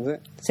 88. Was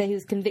it? So he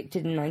was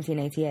convicted in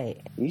 1988.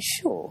 Are you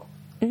sure?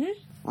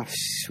 Mm-hmm. I'm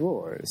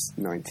sure it was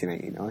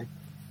 1989.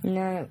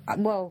 No,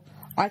 well,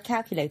 I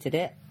calculated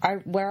it.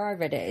 Where I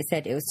read it, it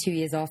said it was 2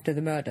 years after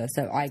the murder,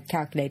 so I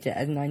calculated it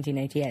as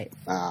 1988.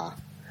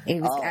 He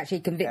was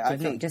actually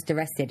convicted, not just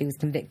arrested. He was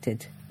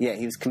convicted. Yeah,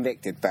 he was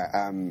convicted, but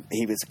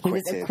he was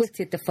acquitted. He was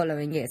acquitted the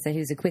following year, so he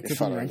was acquitted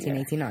in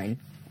 1989. Year.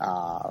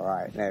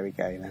 Right, there we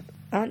go then.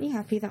 Aren't you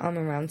happy that I'm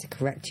around to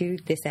correct you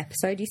this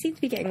episode? You seem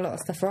to be getting a lot of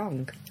stuff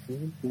wrong.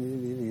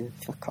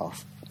 Fuck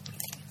off.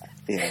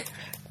 Yeah.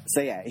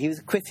 So he was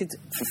acquitted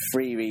for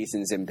 3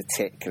 reasons in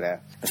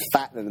particular. The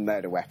fact that the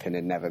murder weapon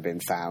had never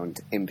been found,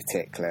 in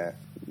particular,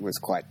 was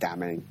quite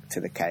damning to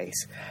the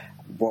case.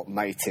 What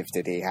motive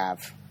did he have?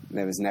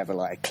 There was never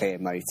a clear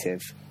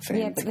motive for him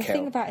to kill. Yeah, but the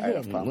thing about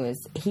him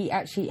was he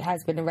actually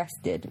has been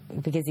arrested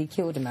because he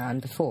killed a man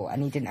before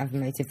and he didn't have a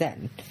motive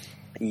then.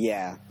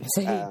 Yeah.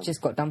 So he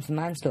just got done for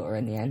manslaughter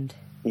in the end.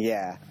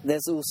 Yeah.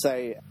 There's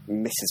also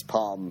Mrs.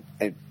 Palme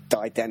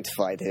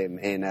identified him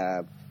in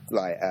a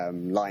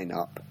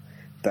lineup.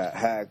 But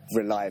her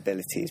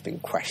reliability has been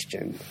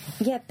questioned.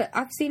 Yeah, but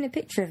I've seen a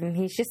picture of him.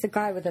 He's just a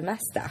guy with a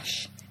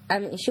moustache.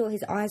 Sure,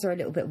 his eyes are a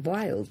little bit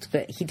wild,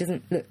 but he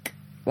doesn't look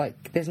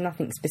like there's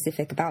nothing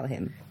specific about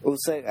him.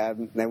 Also,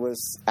 there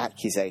was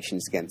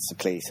accusations against the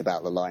police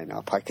about the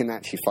lineup. I can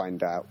actually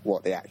find out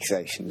what the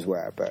accusations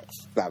were, but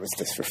that was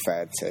just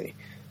referred to.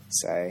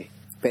 So...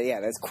 But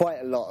there's quite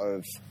a lot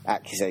of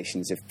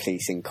accusations of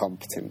police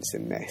incompetence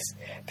in this,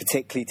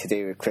 particularly to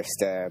do with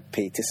Christopher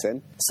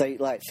Pettersson. So,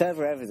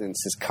 further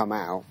evidence has come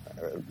out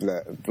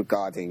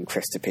regarding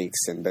Christopher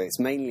Pettersson, but it's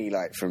mainly,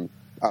 from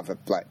other,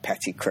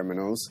 petty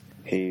criminals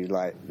who,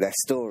 their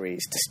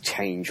stories just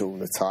change all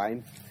the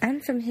time.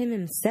 And from him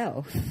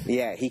himself.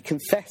 Yeah, he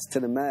confessed to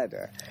the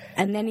murder.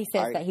 And then he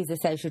says that he's a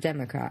social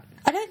democrat.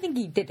 I don't think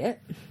he did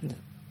it.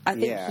 I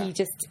think he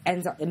just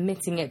ends up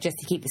admitting it just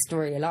to keep the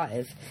story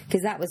alive,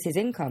 because that was his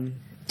income,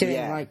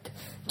 doing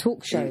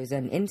talk shows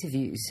and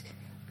interviews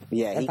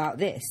about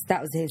this.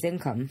 That was his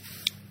income.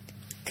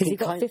 Because he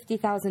got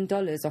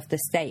 $50,000 off the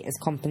state as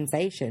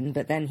compensation,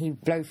 but then he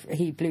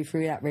blew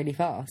through that really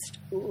fast.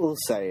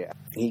 Also,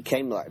 he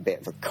came a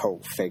bit of a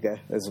cult figure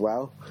as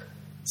well.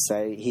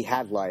 So he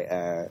had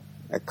a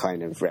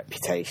kind of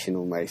reputation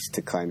almost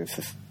to kind of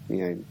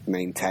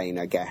maintain,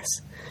 I guess,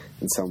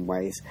 in some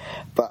ways.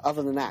 But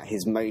other than that,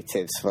 his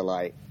motives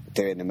for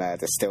doing the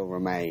murder still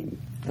remain.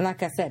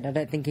 Like I said, I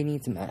don't think he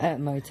needs a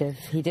motive.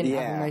 He didn't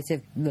have a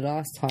motive the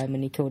last time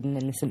when he killed an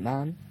innocent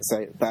man.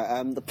 So,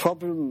 but the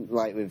problem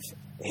with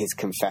his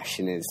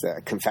confession is that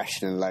a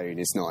confession alone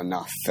is not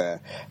enough for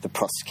the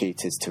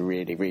prosecutors to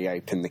really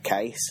reopen the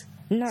case.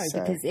 No,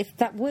 because if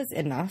that was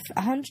enough,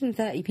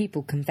 130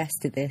 people confessed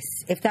to this.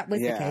 If that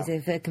was the case,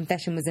 if a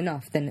confession was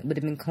enough, then it would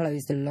have been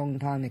closed a long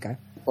time ago.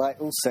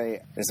 Also,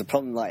 there's a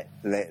problem,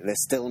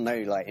 there's still no,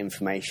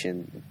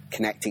 information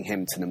connecting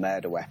him to the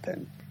murder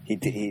weapon.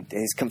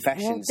 His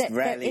confessions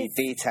rarely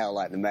detail,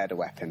 like, the murder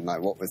weapon.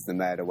 Like, what was the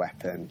murder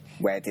weapon?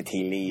 Where did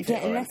he leave it?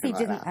 Yeah, unless he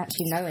didn't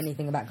actually know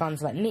anything about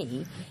guns like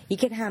me. You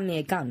could hand me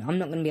a gun. I'm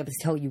not going to be able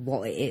to tell you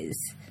what it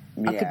is.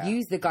 I could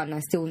use the gun, I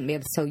still wouldn't be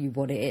able to tell you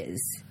what it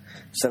is.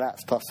 So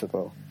that's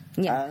possible.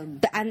 Yeah,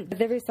 but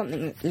there is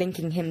something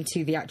linking him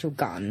to the actual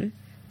gun.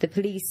 The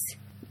police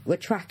were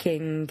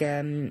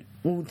tracking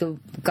all the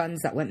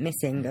guns that went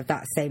missing of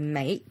that same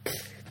make,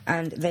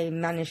 and they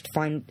managed to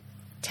find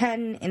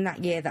 10 in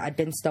that year that had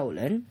been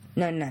stolen.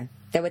 No.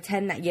 There were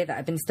 10 that year that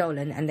had been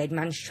stolen, and they'd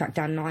managed to track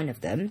down 9 of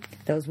them.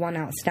 There was one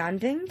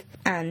outstanding,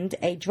 and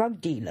a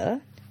drug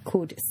dealer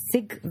called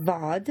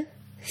Sigvard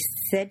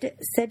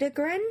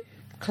Cedergren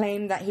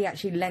claimed that he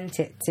actually lent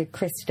it to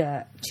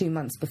Krista 2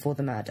 months before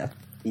the murder.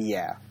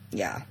 Yeah.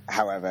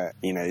 However,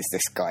 is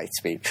this guy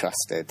to be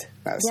trusted?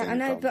 I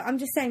know, but I'm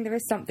just saying there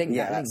is something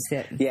that links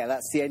it. Yeah,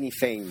 that's the only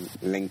thing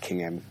linking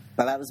him.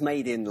 But that was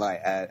made in,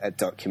 like, a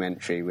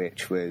documentary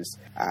which was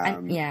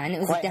and it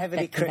was quite a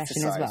heavily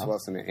criticised as well,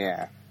 wasn't it?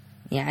 Yeah.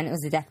 Yeah, and it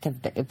was a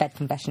deathbed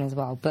confession as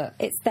well. But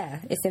it's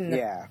there. It's in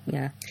the...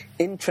 Yeah.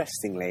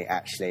 Interestingly,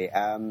 actually,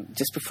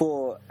 just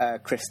before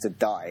Krista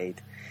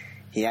died,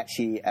 he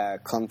actually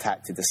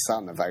contacted the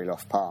son of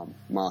Olof Palme,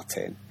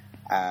 Martin,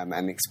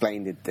 and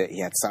explained that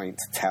he had something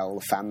to tell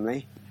the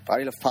family.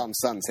 Olof Palme's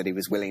son said he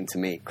was willing to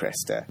meet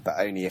Krista, but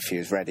only if he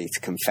was ready to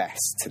confess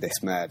to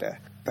this murder.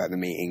 But the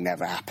meeting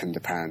never happened,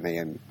 apparently,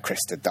 and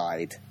Krista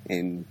died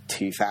in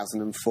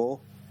 2004.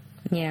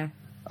 Yeah.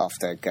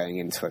 After going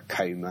into a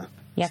coma.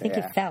 Yeah, I think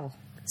he fell.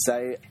 So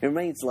it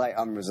remains, like,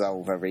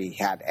 unresolved whether he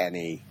had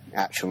any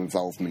actual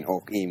involvement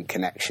or even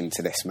connection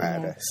to this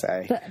murder.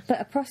 Yeah. So,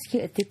 but a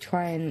prosecutor did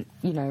try and,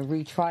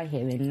 retry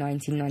him in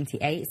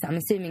 1998, so I'm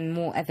assuming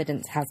more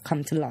evidence has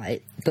come to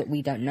light, but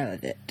we don't know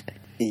of it.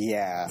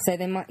 Yeah. So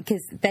they might,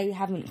 because they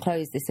haven't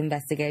closed this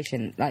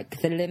investigation. Like,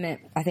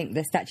 I think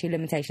the statute of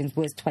limitations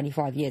was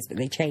 25 years, but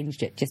they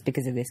changed it just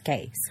because of this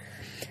case.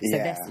 So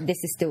this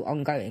is still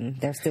ongoing.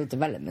 There are still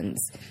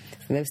developments.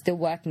 So they were still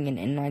working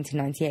in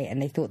 1998,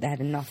 and they thought they had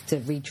enough to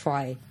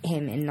retry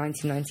him in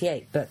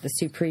 1998, but the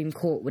Supreme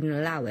Court wouldn't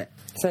allow it.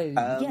 So,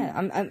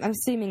 I'm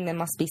assuming there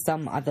must be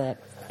some other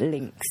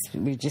links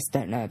we just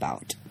don't know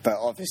about. But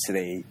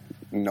obviously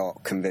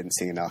not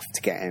convincing enough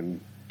to get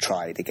him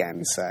tried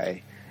again, so...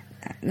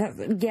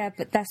 Yeah,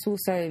 but that's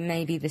also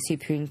maybe the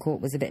Supreme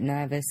Court was a bit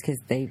nervous because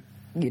they,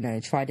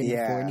 tried it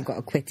before and he got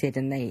acquitted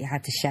and they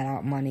had to shell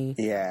out money.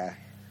 Yeah.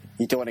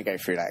 You don't want to go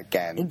through that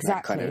again. Exactly.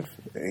 That kind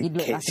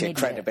of hits your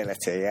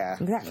credibility, yeah.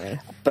 Exactly.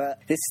 But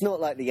it's not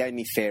like the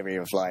only theory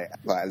of like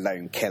a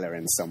lone killer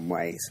in some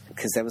ways,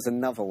 because there was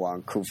another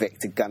one called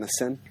Victor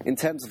Gunnarsson. In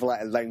terms of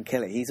like a lone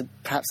killer, he's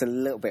perhaps a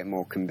little bit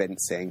more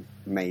convincing,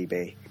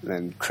 maybe,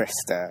 than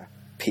Krista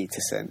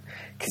Pettersson,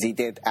 because he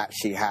did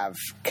actually have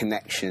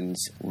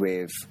connections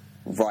with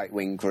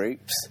right-wing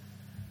groups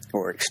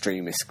or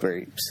extremist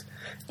groups.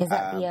 Is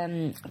that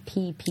the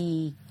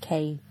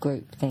PPK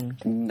group thing?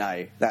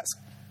 No, that's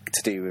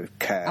to do with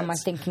Kurds. Am I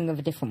thinking of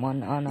a different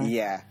one? Oh, no.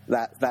 Yeah,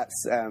 that's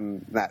Oh,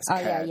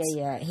 Kurds.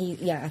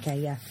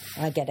 Yeah.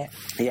 I get it.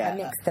 Yeah. I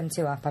mixed them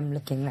two up. I'm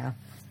looking now.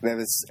 There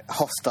was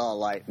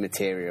hostile-like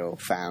material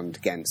found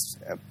against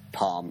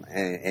Palme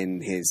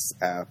in his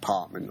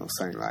apartment or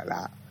something like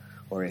that,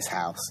 or his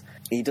house.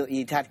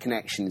 He'd had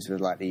connections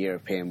with like the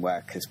European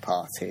Workers'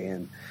 Party,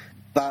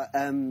 but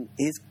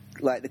his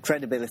like the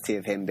credibility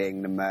of him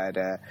being the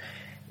murderer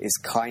is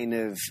kind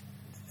of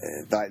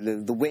like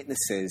the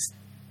witnesses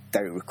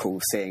don't recall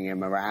seeing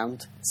him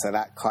around, so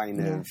that kind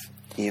of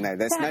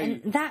there's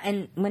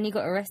and when he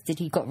got arrested,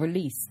 he got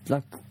released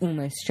like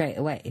almost straight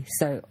away.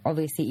 So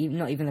obviously,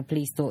 not even the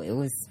police thought it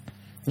was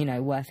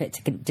worth it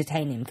to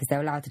detain him, because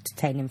they're allowed to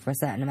detain him for a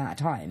certain amount of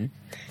time,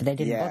 but they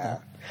didn't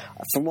bother.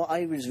 From what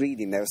I was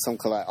reading, there was some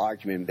kind of like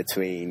argument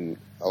between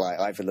like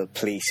either the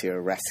police who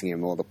were arresting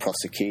him or the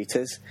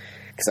prosecutors,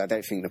 because I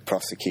don't think the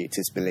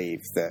prosecutors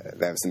believed that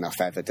there was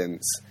enough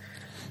evidence.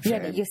 Yeah,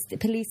 but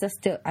police are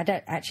still... I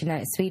don't actually know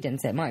it's Sweden,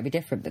 so it might be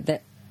different,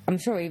 but I'm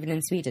sure even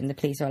in Sweden the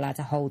police are allowed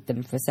to hold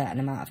them for a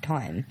certain amount of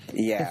time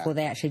before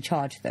they actually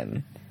charge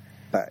them.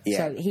 But,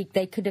 so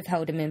they could have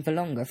held him in for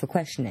longer for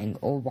questioning,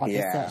 or while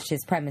they searched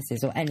his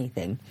premises or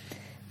anything,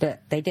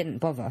 but they didn't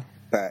bother.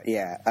 But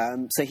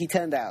so he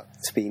turned out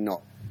to be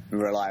not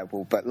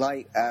reliable, but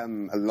like a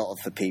lot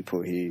of the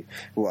people who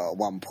were at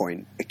one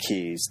point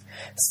accused,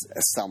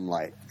 some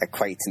like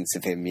acquaintance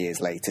of him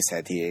years later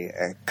said he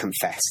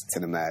confessed to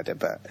the murder,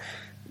 but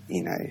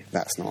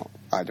that's not...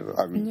 I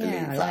wouldn't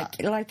believe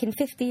that. Like in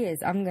 50 years,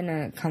 I'm going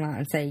to come out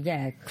and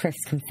say, Chris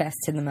confessed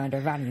to the murder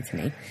of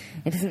Anthony.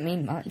 It doesn't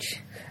mean much.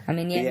 I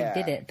mean, he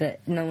did it,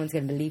 but no one's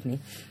going to believe me.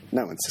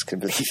 No one's just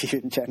going to believe you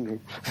in general.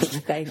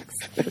 Thanks.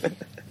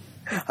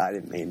 I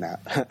didn't mean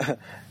that.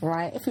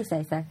 Right, if you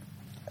say so.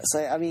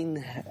 So, I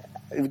mean,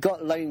 we've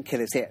got lone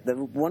killers here.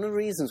 One of the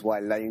reasons why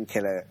lone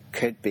killer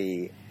could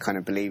be kind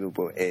of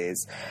believable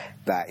is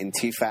that in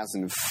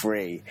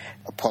 2003,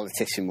 a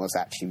politician was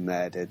actually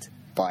murdered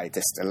by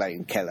just a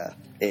lone killer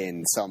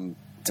in some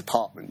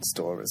department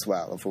store as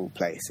well, of all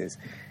places.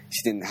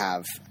 She didn't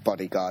have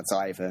bodyguards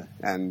either,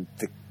 and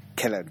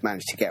killer had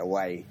managed to get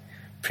away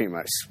pretty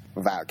much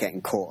without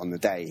getting caught on the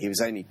day. He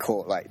was only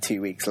caught like 2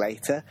 weeks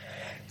later.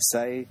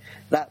 So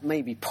that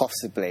may be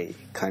possibly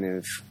kind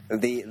of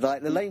the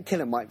lone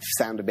killer might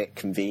sound a bit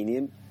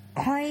convenient.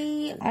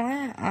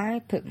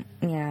 I put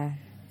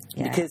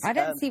because I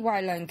don't see why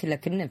a lone killer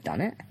couldn't have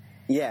done it.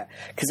 Yeah,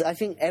 because I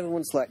think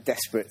everyone's like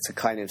desperate to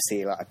kind of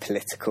see like a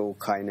political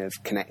kind of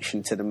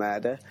connection to the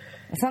murder.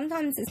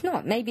 Sometimes it's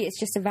not. Maybe it's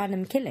just a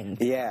random killing.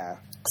 Yeah,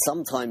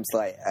 sometimes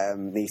like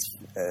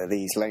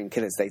these lone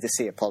killers, they just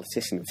see a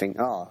politician and think,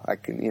 "Oh, I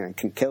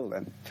can kill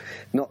them."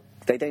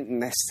 They don't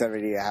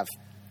necessarily have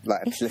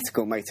like a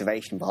political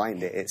motivation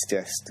behind it. It's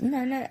just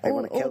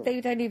or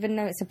they don't even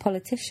know it's a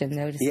politician.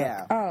 They're just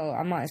like, "Oh,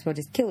 I might as well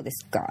just kill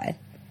this guy."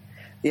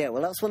 Yeah,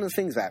 well, that's one of the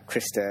things about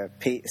Christopher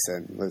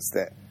Pettersson was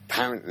that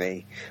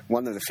apparently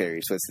one of the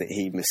theories was that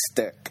he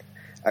mistook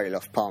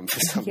Olof Palme for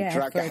some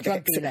drug addict.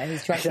 Drug dealer.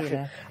 He's drug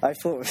dealer. I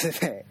thought it was a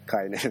bit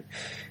kind of.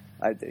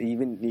 You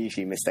wouldn't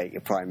usually mistake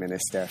your prime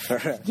minister for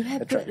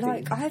a drug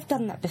dealer. I've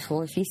done that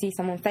before. If you see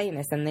someone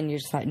famous and then you're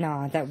just like,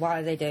 nah, what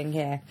are they doing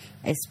here?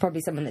 It's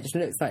probably someone that just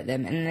looks like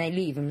them, and then they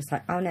leave and it's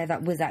like, oh no,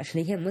 that was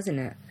actually him, wasn't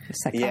it?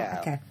 It's like, oh,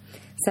 okay.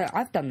 So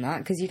I've done that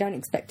because you don't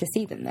expect to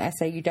see them there,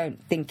 so you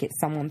don't think it's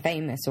someone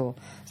famous or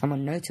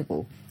someone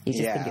notable. You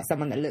just think it's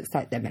someone that looks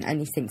like them and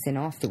only sinks in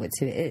afterwards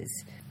who it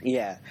is.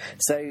 Yeah.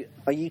 So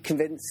are you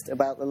convinced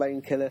about the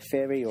lone killer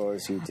theory, or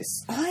is you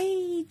just...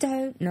 I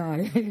don't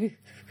know.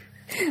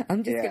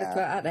 I'm just going to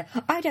throw it out there.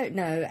 I don't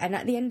know, and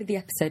at the end of the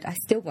episode, I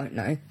still won't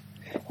know.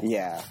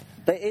 Yeah,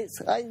 but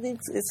I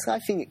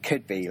think it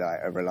could be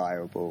like a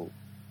reliable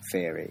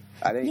theory.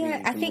 I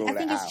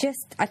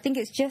think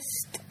it's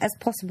just as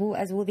possible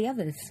as all the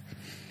others.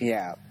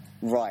 Yeah,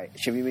 right.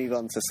 Should we move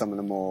on to some of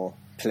the more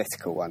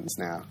political ones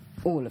now?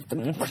 All of the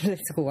more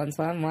political ones,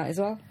 well, I might as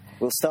well.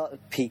 We'll start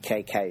with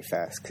PKK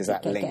first, because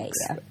that links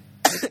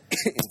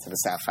into the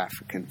South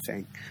African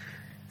thing.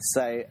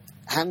 So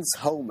Hans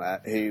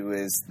Holmer, who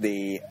was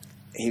the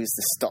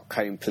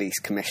Stockholm police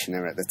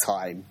commissioner at the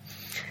time.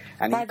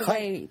 And by the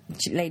way,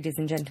 ladies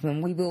and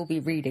gentlemen, we will be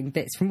reading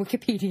bits from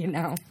Wikipedia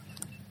now.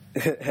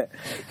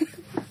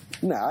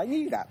 No, I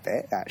knew that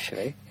bit,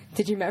 actually.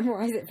 Did you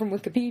memorise it from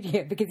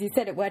Wikipedia? Because you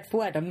said it word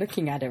for word. I'm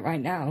looking at it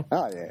right now.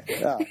 Oh, yeah.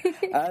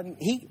 Oh.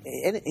 He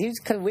was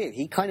kind of weird.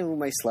 He kind of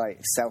almost, like,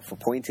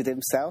 self-appointed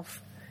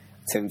himself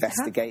to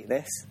investigate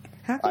this.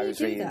 How can you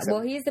do that?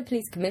 Well, he is the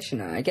police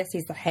commissioner. I guess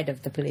he's the head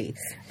of the police.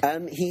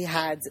 He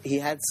had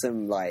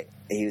some, like...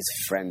 He was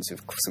friends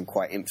with some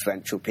quite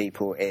influential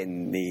people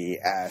in the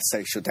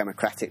Social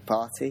Democratic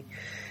Party.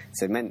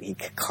 So it meant he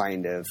could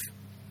kind of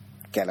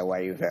get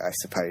away with it, I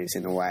suppose,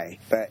 in a way.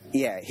 But,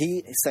 yeah,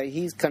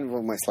 he's kind of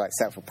almost, like,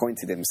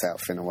 self-appointed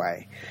himself in a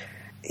way.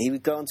 He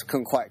would go on to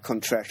become quite a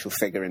controversial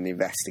figure in the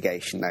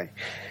investigation, though,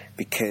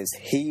 because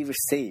he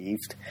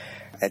received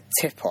a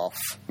tip-off,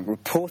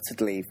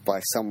 reportedly by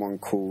someone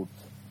called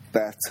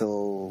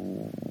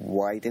Bertil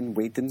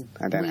Weiden.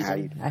 I don't know how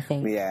you... I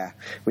think. Yeah,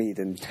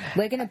 Weiden.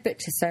 We're going to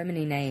butcher so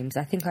many names.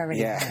 I think I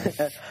already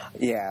have.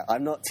 Yeah,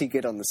 I'm not too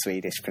good on the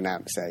Swedish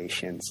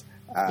pronunciations.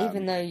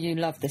 Even though you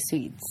love the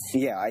Swedes.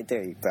 Yeah, I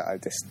do, but I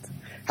just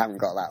haven't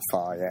got that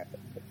far yet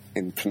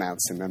in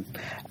pronouncing them.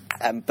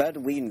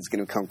 Bertil Weiden's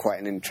going to become quite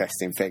an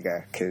interesting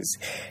figure, because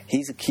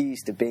he's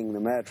accused of being the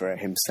murderer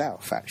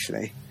himself,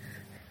 actually.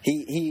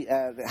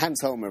 Hans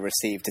Holmer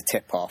received a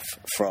tip-off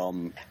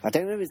from, I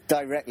don't know if it's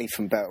directly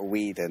from Bertil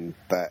Weiden,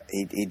 but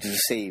he'd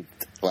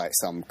received like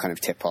some kind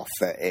of tip-off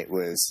that it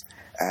was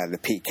the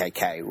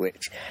PKK,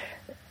 which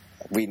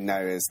we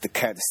know as the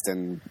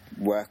Kurdistan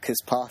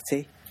Workers'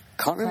 Party.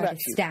 Can't remember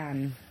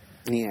Kurdistan.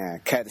 Yeah,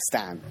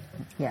 Kurdistan.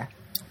 Yeah.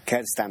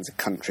 Kurdistan's a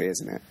country,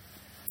 isn't it?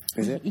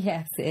 Is it?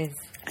 Yes, it is.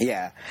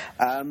 Yeah.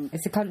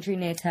 It's a country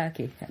near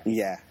Turkey.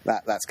 Yeah,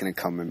 that's going to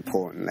come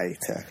important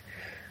later.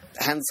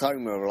 Hans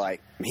Holmer,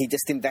 he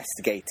just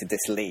investigated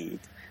this lead,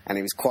 and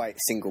he was quite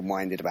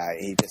single-minded about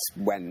it. He just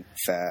went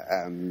for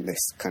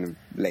this kind of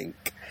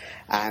link,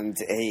 and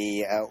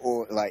he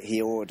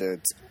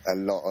ordered a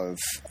lot of,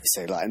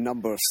 a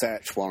number of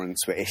search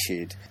warrants were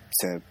issued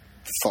to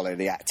follow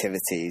the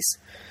activities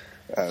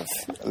of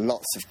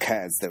lots of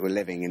Kurds that were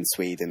living in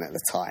Sweden at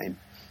the time.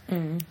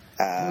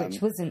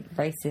 Which wasn't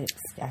racist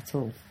at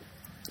all.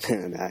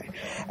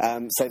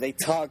 No. So they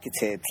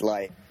targeted,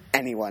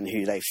 anyone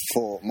who they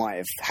thought might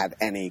have had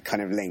any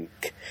kind of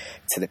link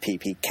to the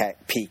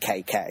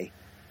PKK.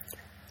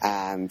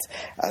 And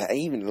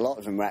even a lot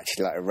of them were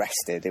actually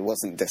arrested. It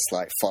wasn't just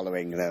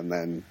following them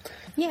and...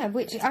 Yeah,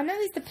 which I know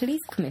he's the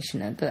police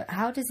commissioner, but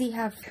how does he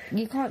have...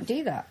 You can't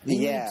do that.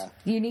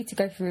 You need to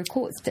go through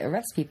courts to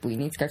arrest people. You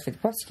need to go through the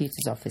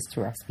prosecutor's office to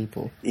arrest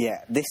people.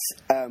 Yeah, this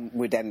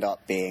would end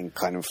up being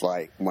kind of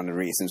one of the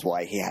reasons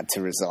why he had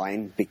to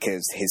resign,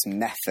 because his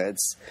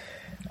methods,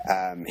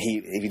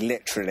 he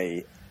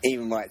literally,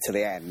 even right to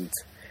the end,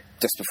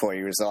 just before he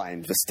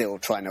resigned, was still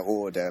trying to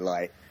order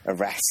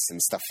arrests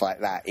and stuff like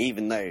that,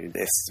 even though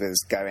this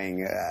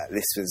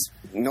was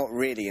not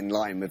really in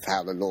line with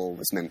how the law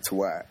was meant to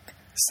work.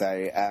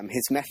 So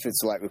his methods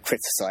were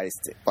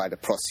criticised by the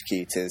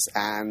prosecutors,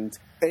 and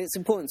it's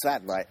important to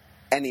add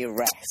any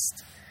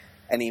arrest,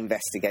 any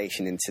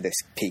investigation into this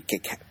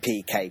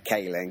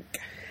PKK link,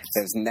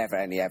 there was never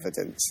any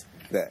evidence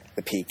that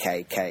the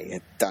PKK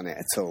had done it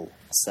at all.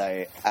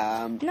 So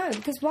no,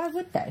 because why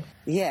would they?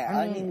 Yeah,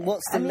 I mean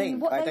what's the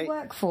link? What they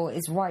work for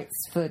is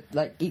rights for,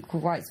 like, equal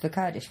rights for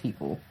Kurdish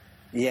people.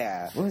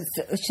 Yeah.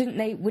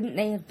 Wouldn't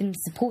they have been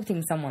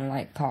supporting someone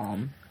like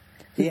Palme,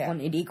 who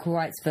wanted equal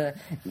rights for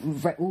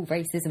all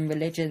races and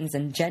religions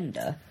and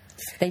gender?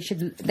 They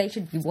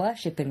should be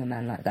worshipping a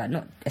man like that,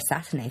 not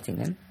assassinating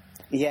him.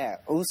 Yeah.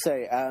 Also,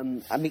 I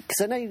mean,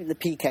 because I know the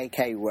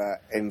PKK were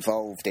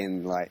involved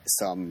in, like,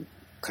 some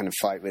kind of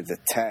fight with the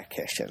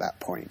Turkish at that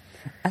point.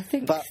 I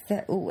think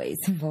they're always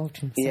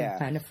involved in some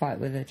kind of fight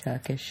with the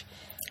Turkish.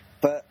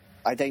 But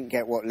I don't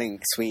get what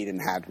link Sweden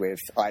had with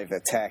either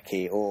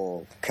Turkey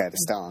or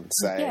Kurdistan.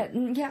 So yeah,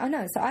 I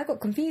know. So I got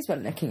confused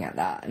when looking at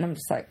that, and I'm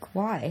just like,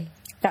 why?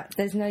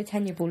 There's no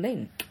tenable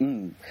link.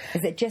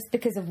 Is it just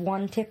because of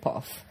one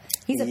tip-off?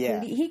 He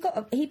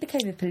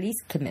became a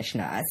police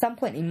commissioner. At some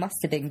point, he must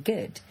have been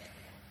good.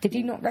 Did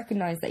you not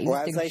recognise that he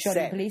was doing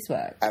shoddy police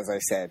work? As I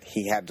said,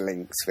 he had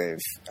links with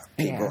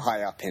people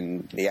high up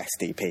in the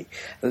SDP.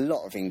 A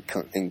lot of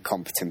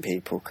incompetent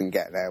people can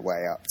get their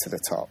way up to the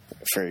top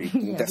through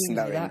just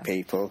knowing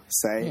people.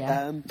 So,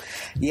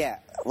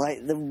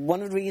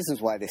 one of the reasons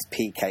why this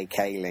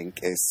PKK link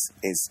is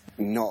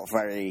not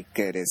very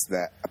good is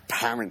that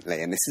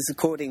apparently, and this is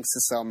according to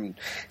some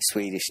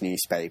Swedish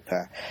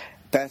newspaper,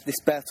 this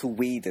Bertil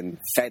Whedon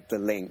fed the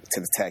link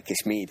to the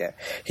Turkish media,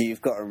 who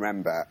you've got to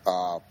remember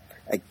are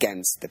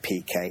against the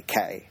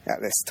PKK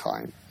at this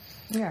time.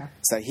 Yeah.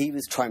 So he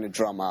was trying to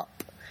drum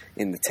up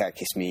in the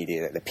Turkish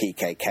media that the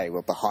PKK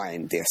were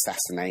behind the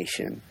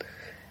assassination.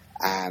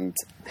 And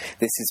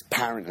this is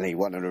apparently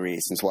one of the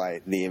reasons why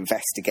the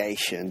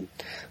investigation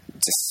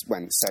just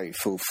went so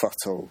full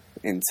throttle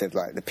into,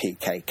 like, the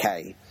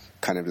PKK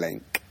kind of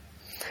link.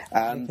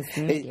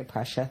 Media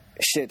pressure.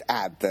 Should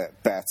add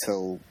that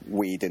Bertil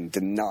Whedon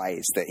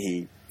denies that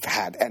he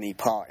had any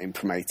part in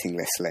promoting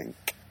this link.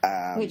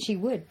 Which he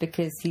would,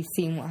 because he's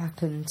seen what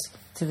happened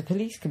to the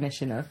police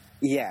commissioner.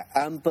 Yeah,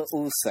 but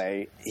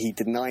also he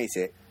denies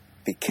it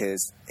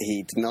because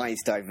he denies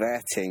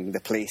diverting the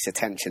police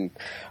attention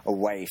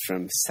away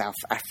from South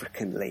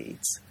African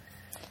leads.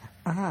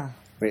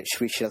 Which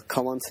we shall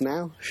come on to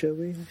now, shall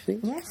we, I think?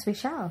 Yes, we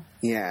shall.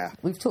 Yeah.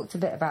 We've talked a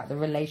bit about the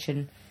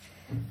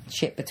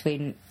relationship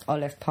between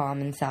Olof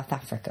Palme and South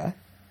Africa.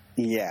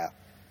 Yeah.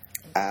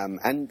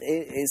 And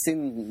it's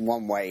in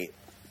one way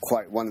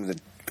one of the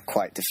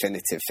quite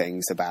definitive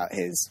things about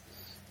his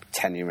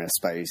tenure, I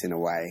suppose, in a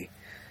way,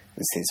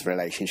 is his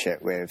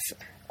relationship with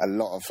a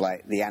lot of,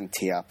 like, the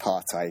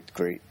anti-apartheid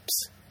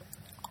groups.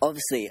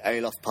 Obviously,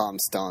 Olof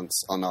Palme's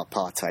stance on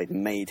apartheid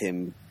made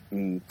him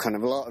kind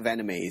of a lot of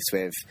enemies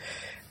with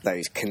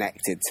those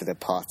connected to the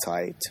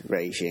apartheid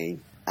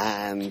regime.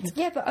 And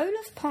yeah, but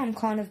Olof Palme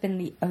can't have been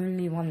the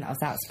only one that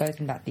was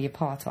outspoken about the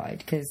apartheid,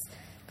 because,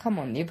 come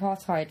on, the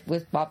apartheid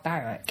was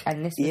barbaric,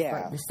 and this was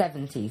like the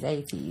 70s,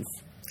 80s.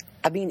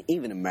 I mean,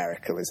 even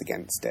America was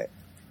against it.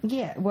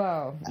 Yeah,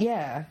 well,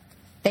 yeah.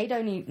 They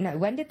don't even... No,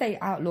 when did they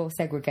outlaw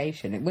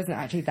segregation? It wasn't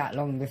actually that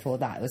long before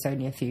that. It was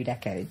only a few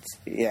decades.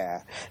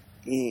 Yeah.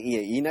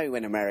 You know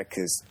when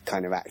America's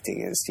kind of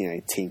acting as,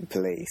 team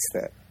police,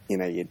 that,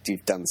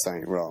 you've done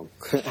something wrong.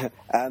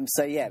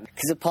 So, yeah,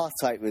 because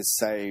apartheid was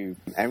so...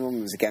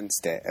 Everyone was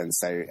against it, and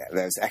so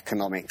there's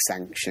economic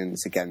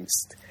sanctions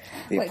against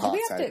the apartheid. Do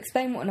we have to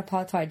explain what an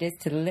apartheid is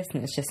to the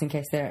listeners, just in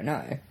case they don't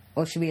know?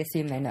 Or should we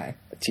assume they know?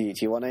 Do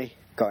you want to?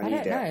 Go on,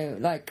 I don't know.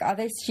 Like, are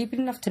they stupid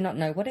enough to not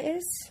know what it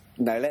is?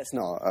 No, let's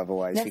not.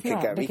 Otherwise, we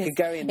could go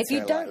into. If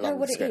you don't know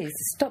what it is,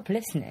 stop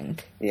listening.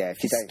 Yeah,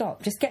 if you don't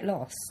stop, just get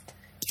lost.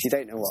 If you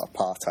don't know what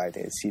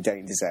apartheid is, you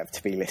don't deserve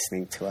to be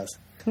listening to us.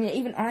 Yeah,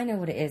 even I know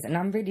what it is, and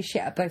I'm really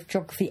shit at both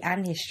geography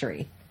and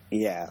history.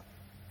 Yeah.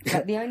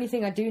 Like, the only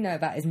thing I do know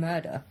about is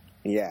murder.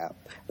 Yeah,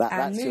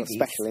 that's movies. Your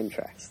special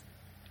interest.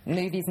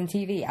 Movies and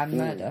TV and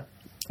murder.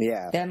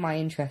 Yeah, they're my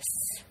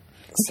interests.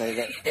 So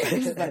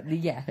that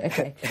yeah,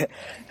 okay.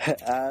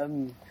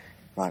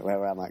 Right,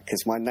 where am I?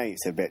 Because my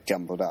notes are a bit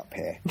jumbled up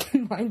here.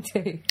 Mine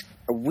too.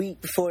 A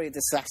week before his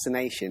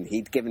assassination,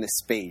 he'd given a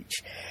speech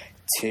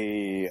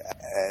to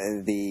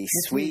the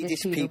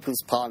Swedish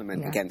People's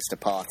Parliament against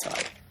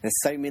apartheid. There's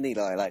so many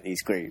like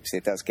these groups,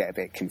 it does get a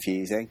bit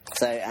confusing.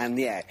 So, and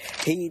yeah,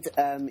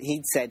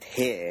 he'd said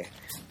here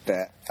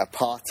that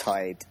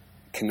apartheid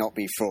cannot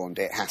be reformed;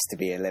 it has to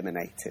be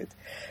eliminated.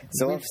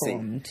 So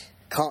obviously,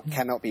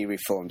 cannot be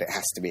reformed; it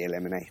has to be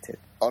eliminated.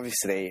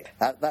 Obviously,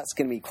 that's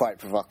going to be quite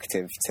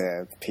provocative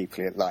to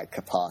people who like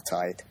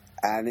apartheid.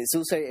 And it's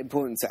also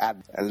important to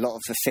add a lot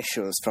of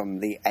officials from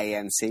the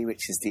ANC,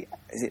 which is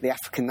the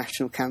African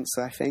National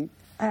Council, I think?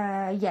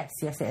 Yes,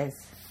 it is.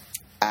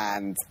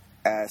 And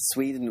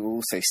Sweden were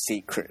also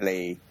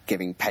secretly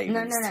giving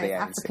payments to the ANC.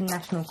 African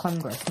National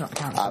Congress, not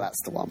Council. Oh,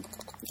 that's the one.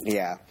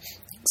 Yeah.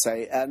 So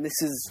this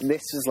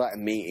was like a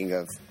meeting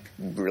of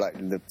like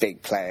the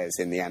big players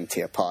in the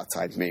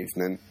anti-apartheid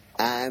movement.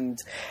 And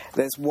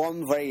there's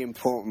one very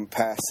important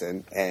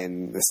person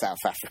in the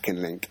South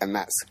African link, and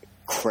that's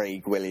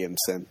Craig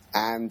Williamson.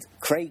 And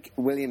Craig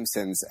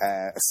Williamson's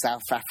a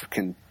South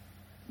African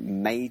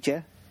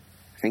major.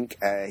 I think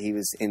he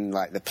was in,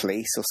 like, the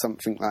police or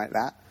something like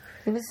that.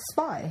 He was a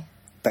spy?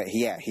 But,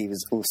 yeah, he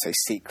was also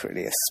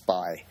secretly a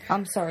spy.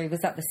 I'm sorry, was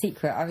that the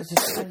secret? I was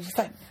just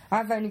like,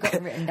 I've only got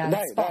it written down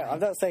spy. No, I'm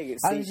not saying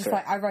it's secret. I was just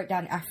like, I wrote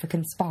down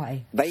African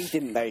spy. They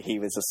didn't know he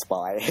was a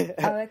spy.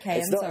 Oh,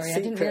 okay, I'm sorry.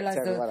 I didn't realise...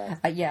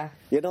 yeah.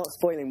 You're not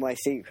spoiling my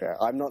secret.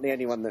 I'm not the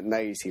only one that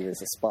knows he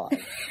was a spy.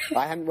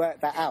 I hadn't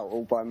worked that out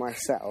all by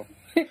myself.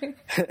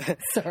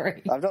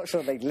 Sorry. I'm not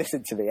sure they'd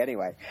listen to me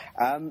anyway.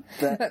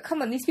 But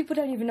come on, these people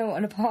don't even know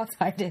what an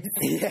apartheid is.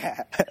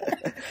 Yeah.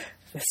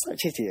 They're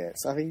such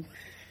idiots. I mean...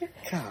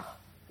 God,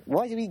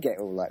 why do we get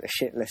all, like, the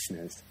shit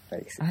listeners,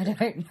 basically? I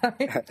don't know.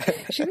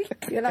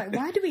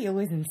 Why do we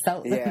always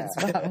insult them as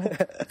well?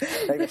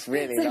 They just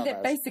really so love they're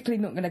us. basically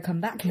not going to come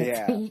back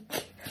next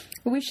week.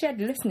 We shed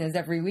listeners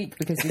every week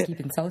because we keep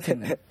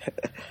insulting them.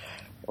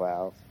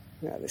 Well,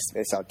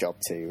 it's our job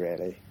too,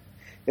 really.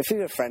 If we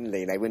were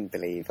friendly, they wouldn't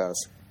believe us.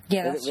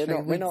 Yeah, that's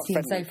true. We're not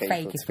seem friendly so people,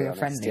 fake if to we be were honest.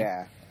 friendly.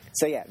 Yeah.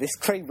 So, yeah, this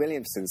Craig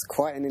Williamson's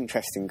quite an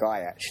interesting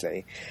guy,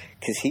 actually,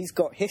 because he's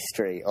got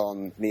history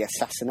on the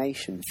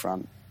assassination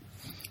front,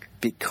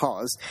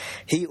 because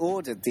he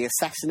ordered the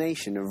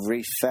assassination of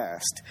Ruth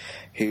First,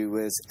 who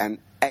was an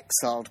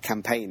exiled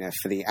campaigner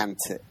for the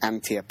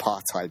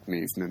anti-apartheid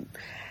movement,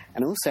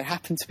 and also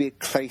happened to be a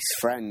close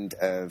friend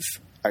of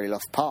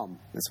Olof Palme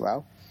as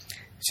well.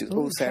 She was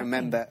also a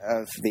member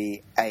of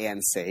the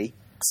ANC.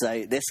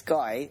 So this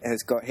guy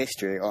has got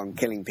history on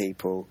killing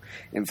people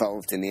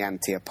involved in the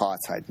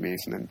anti-apartheid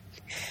movement.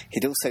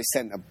 He'd also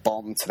sent a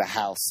bomb to the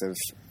house of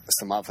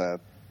some other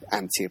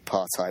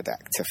anti-apartheid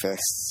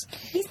activists.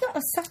 He's not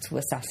a subtle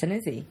assassin,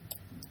 is he?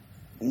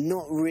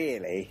 Not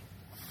really.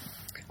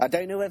 I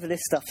don't know whether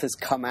this stuff has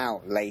come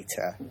out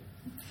later.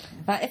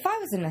 If I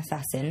was an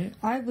assassin,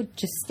 I would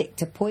just stick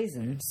to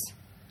poisons.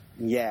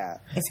 Yeah.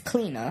 It's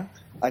cleaner.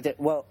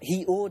 Well,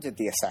 he ordered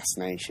the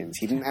assassinations.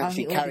 He didn't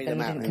actually carry them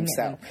out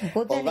himself.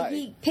 Well, then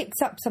he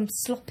picks up some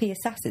sloppy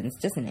assassins,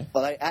 doesn't he?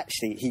 Although,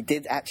 actually, he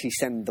did actually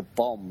send the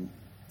bomb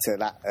to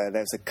that.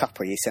 There was a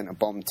couple he sent a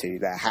bomb to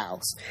their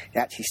house. He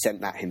actually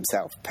sent that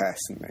himself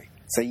personally.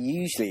 So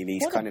usually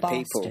these kind of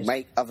people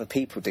make other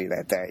people do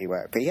their dirty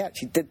work. But he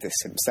actually did this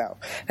himself.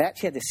 They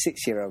actually had a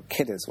 6-year-old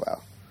kid as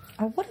well.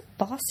 Oh, what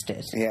a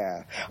bastard.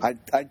 Yeah. I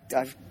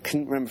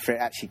couldn't remember if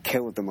it actually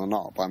killed them or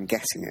not, but I'm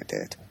guessing it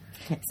did.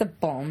 It's a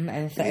bomb,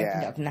 and if they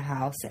opened it up in the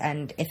house,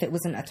 and if it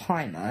wasn't a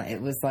timer,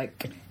 it was,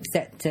 like,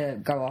 set to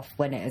go off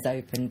when it was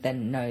opened,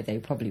 then no, they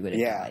probably would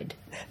have died.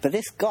 But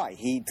this guy,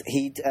 he'd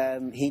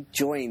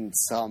joined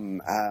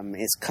some,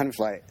 it's kind of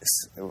like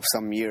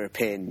some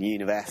European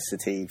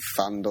university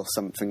fund or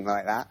something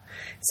like that.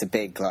 It's a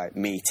big, like,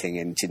 meeting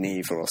in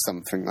Geneva or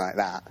something like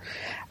that.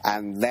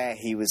 And there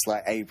he was,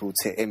 like, able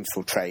to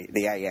infiltrate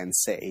the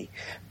ANC,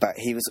 but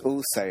he was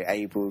also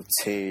able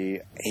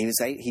to,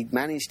 he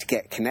managed to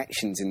get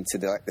connections into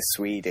the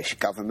Swedish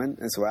government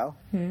as well,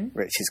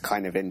 which is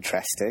kind of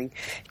interesting.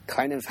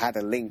 Kind of had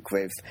a link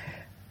with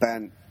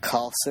Bernd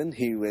Carlson,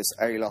 who was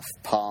Olof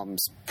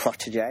Palme's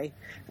protege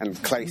and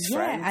close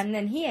friend. Yeah, and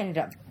then he ended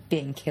up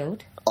being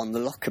killed. On the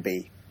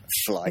Lockerbie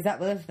flight. Is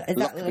that what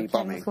the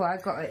bombing. was called? I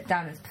got it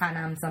down as Pan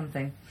Am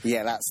something.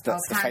 Yeah, that's the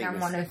Pan famous. Am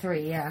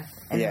 103, yeah.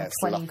 In the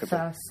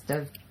 21st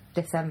of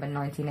December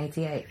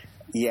 1988.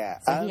 Yeah.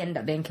 So he ended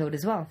up being killed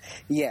as well.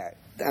 Yeah,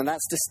 and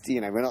that's just,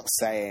 we're not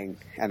saying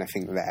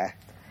anything there.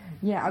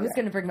 Yeah, I was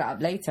going to bring that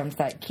up later. I'm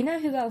like, you know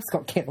who else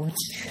got killed?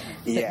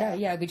 But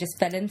no, we just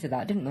fell into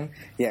that, didn't we?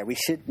 Yeah, we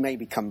should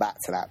maybe come back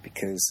to that,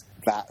 because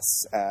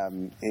that's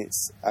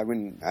I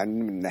wouldn't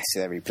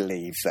necessarily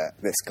believe that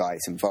this guy's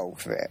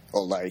involved with it,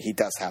 although he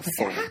does have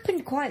full... It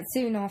happened quite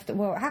soon after.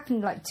 Well, it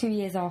happened like 2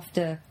 years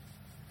after.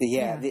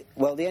 Yeah. The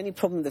only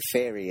problem with the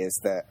theory is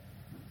that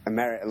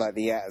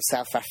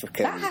South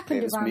Africa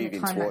was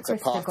moving towards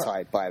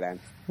apartheid by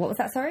then. What was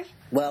that, sorry?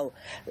 Well,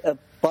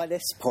 by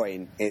this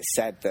point, it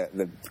said that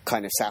the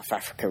kind of South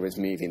Africa was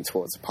moving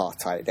towards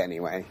apartheid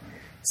anyway.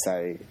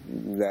 So,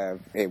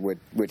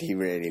 would he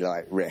really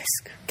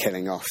risk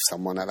killing off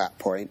someone at that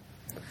point?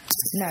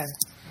 No,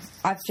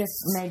 I've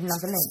just made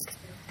another link.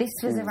 This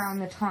was around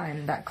the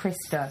time that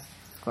Krista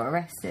got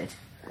arrested.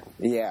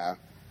 Yeah.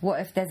 What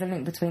if there's a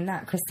link between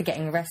that? Krista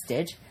getting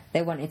arrested,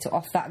 they wanted to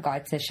off that guy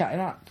to shut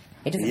him up.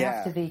 It doesn't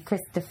have to be Craig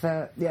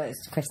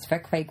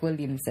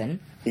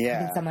Williamson. Yeah. It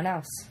can be someone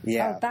else.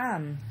 Yeah. Oh,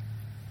 damn.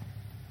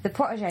 The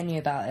protege knew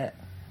about it.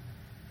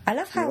 I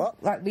love how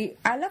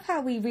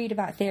we read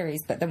about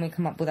theories, but then we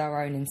come up with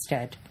our own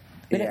instead.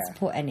 We don't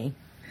support any.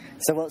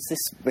 So what's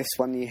this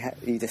one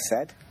you just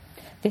said?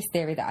 This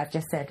theory that I've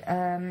just said.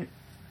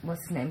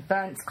 What's his name?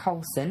 Bernd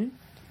Carlson.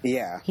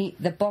 Yeah.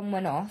 The bomb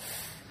went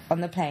off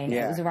on the plane.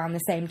 Yeah. It was around the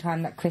same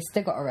time that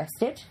Krista got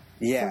arrested.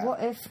 Yeah. So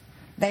what if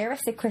they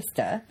arrested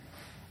Krista,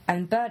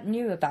 and Bernd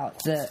knew about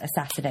the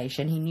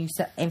assassination, he knew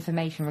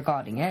information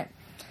regarding it,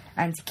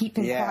 and to keep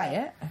him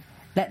quiet,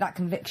 let that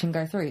conviction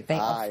go through, they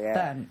off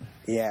Bernd.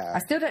 Yeah. I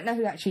still don't know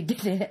who actually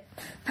did it,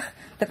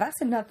 But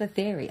that's another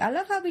theory. I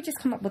love how we just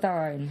come up with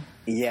our own.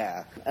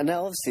 Yeah. And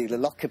now, obviously, the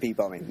Lockerbie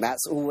bombing,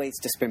 that's always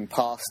just been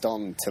passed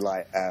on to,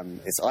 like,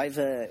 is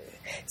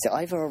it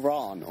either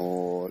Iran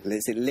or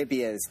is it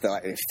Libya's,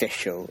 like, the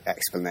official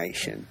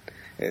explanation?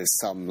 It was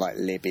some, like,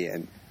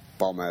 Libyan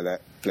bomber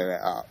that blew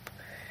it up.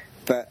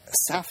 But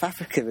South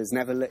Africa was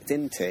never looked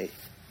into.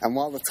 And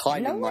while the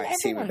timing might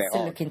seem a bit odd... No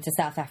one ever wants to look into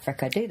South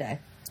Africa, do they?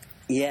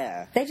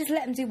 Yeah. They just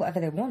let them do whatever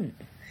they want.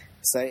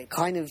 So it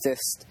kind of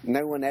just...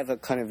 No one ever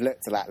kind of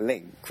looked at that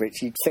link,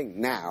 which you'd think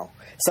now...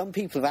 Some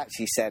people have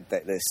actually said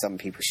that some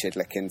people should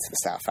look into the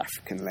South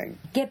African link.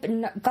 Yeah, but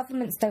no,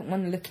 governments don't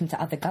want to look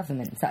into other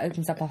governments. That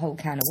opens up a whole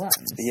can of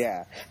worms.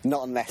 Yeah,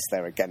 not unless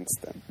they're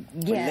against them.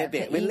 Yeah,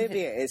 with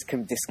Libya, it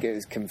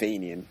was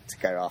convenient to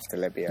go after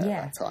Libya at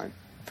that time.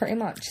 Pretty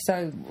much.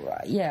 So,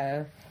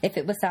 yeah, if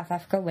it was South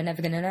Africa, we're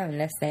never going to know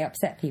unless they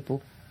upset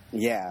people.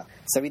 Yeah,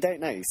 so we don't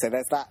know. So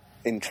there's that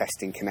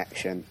interesting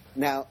connection.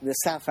 Now, the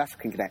South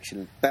African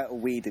connection,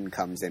 Bertil Weeden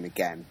comes in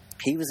again.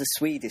 He was a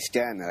Swedish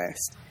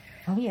journalist.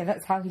 Oh, yeah,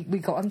 that's how we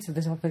got onto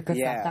the topic of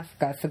South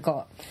Africa. I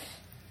forgot.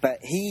 But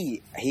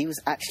he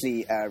was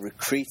actually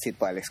recruited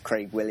by this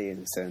Craig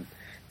Williamson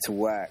to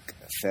work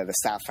for the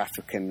South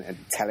African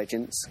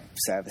intelligence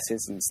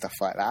services and stuff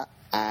like that.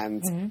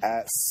 And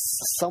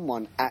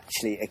someone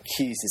actually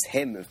accuses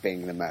him of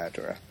being the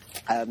murderer.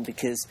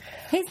 Because...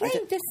 His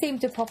name does seem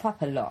to pop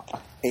up a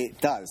lot.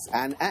 It does.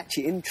 And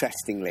actually,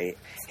 interestingly,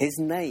 his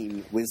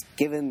name was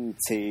given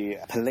to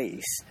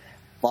police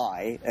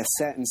by a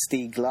certain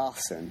Stieg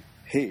Larsson,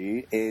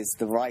 who is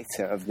the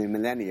writer of the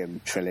Millennium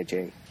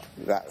Trilogy.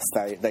 That's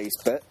those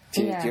books.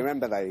 Do you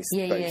remember those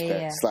books?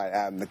 Yeah.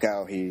 Like the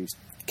girl who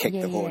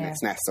kicked the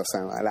hornet's nest or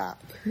something like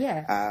that.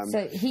 Yeah.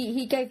 So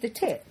he gave the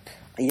tip.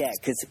 Yeah,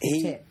 because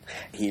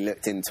he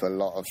looked into a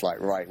lot of like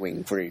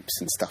right-wing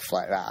groups and stuff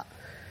like that.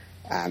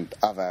 And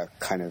other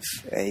kind of...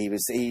 He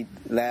was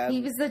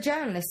the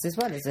journalist as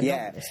well as a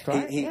novelist,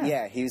 right?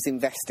 He was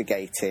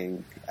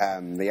investigating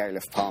the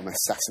Olof Palme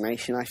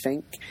assassination, I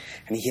think.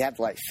 And he had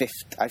like...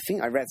 I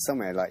think I read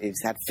somewhere, like, he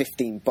had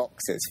 15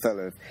 boxes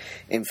full of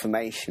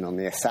information on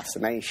the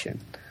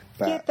assassination.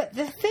 But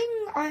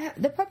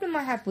the problem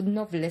I have with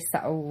novelists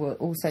that are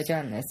also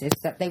journalists is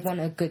that they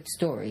want a good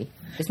story.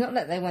 It's not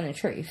that they want a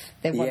truth.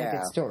 They want a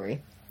good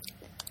story.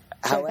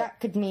 So that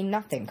could mean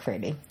nothing,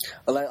 really.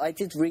 Although I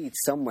did read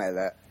somewhere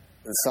that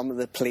some of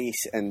the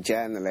police and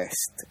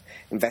journalist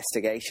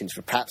investigations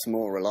were perhaps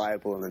more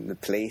reliable than the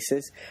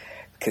police's,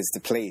 because the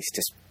police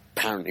just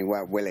apparently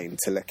weren't willing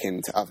to look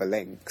into other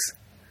links.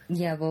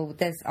 Yeah, well,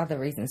 there's other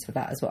reasons for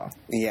that as well.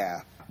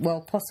 Yeah.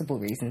 Well, possible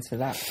reasons for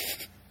that.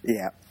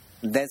 Yeah.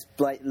 There's,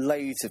 like,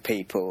 loads of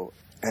people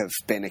have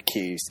been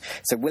accused.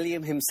 So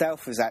William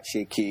himself was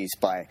actually accused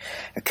by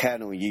a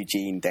Colonel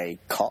Eugene de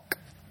Kock.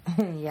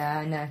 Yeah,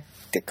 I know.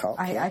 De Kock.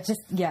 I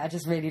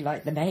just really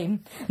like the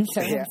name. I'm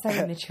so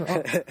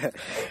immature.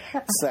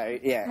 So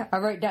yeah, I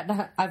wrote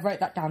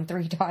that down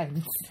 3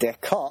 times. De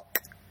Kock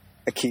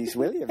accused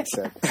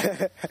Williamson.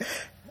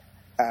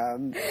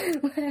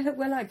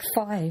 We're like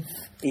 5.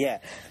 Yeah,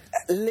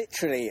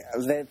 literally,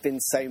 there have been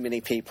so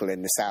many people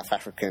in the South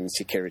African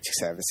security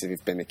service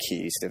who've been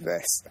accused of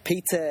this.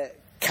 Peter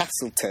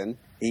Castleton,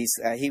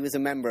 he was a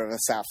member of a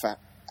South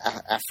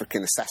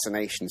African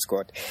assassination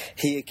squad.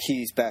 He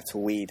accused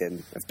Bertil Weeden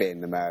of being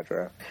the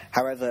murderer.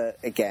 However,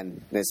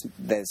 again,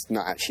 there's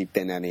not actually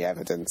been any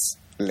evidence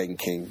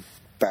linking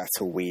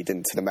Bertil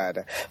Weeden to the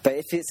murder. But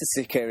if it's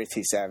the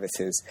security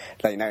services,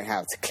 they know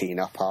how to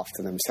clean up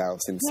after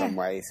themselves in some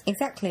ways.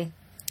 Exactly.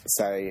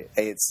 So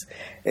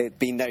it'd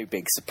be no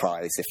big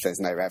surprise if there's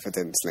no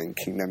evidence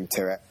linking them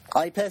to it.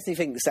 I personally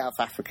think the South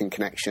African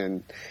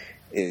connection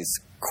is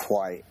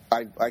quite...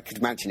 I could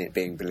imagine it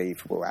being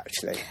believable,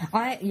 actually.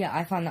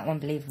 I find that one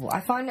believable. I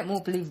find it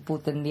more believable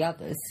than the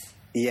others.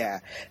 Yeah.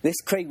 This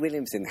Craig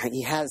Williamson,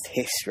 he has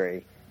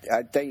history.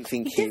 I don't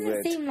think he would... He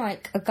doesn't seem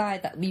like a guy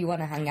that you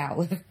want to hang out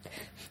with.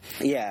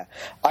 Yeah.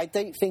 I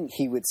don't think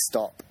he would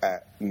stop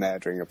at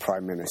murdering a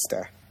Prime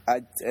Minister.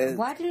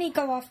 Why didn't he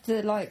go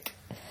after, like...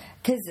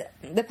 Because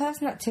the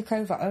person that took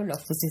over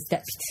Olof was his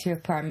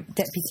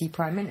deputy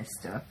prime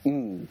minister.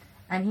 Mm.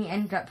 And he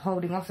ended up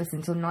holding office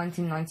until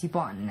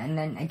 1991, and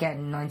then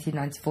again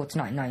 1994 to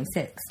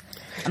 1996.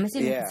 I'm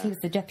assuming because he was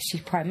the deputy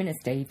prime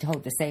minister, he'd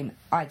hold the same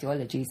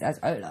ideologies as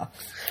Olaf.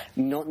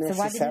 Not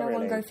necessarily. So why did no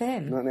one go for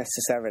him? Not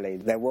necessarily.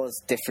 There was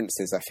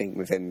differences, I think,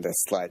 within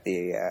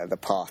the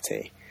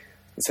party.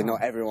 So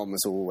not everyone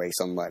was always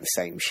on like the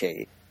same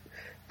sheet.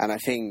 And I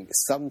think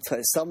some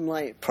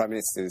like prime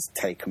ministers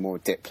take a more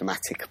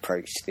diplomatic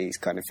approach to these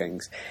kind of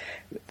things.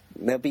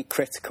 They'll be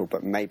critical,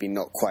 but maybe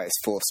not quite as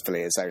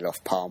forcefully as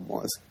Olof Palme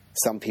was.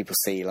 Some people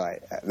see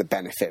like the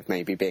benefit of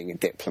maybe being a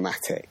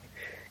diplomatic,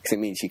 because it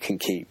means you can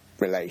keep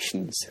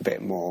relations a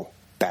bit more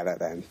better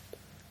then.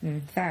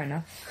 Fair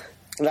enough.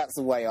 That's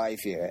the way I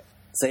view it.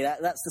 So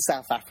that's the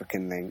South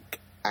African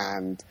link,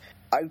 and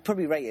I would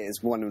probably rate it as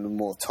one of the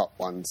more top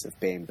ones of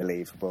being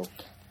believable.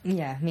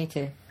 Yeah, me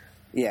too.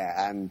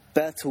 Yeah, and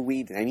Bertil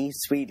Weeden, and he's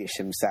Swedish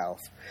himself,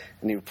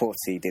 and he reported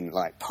he didn't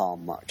like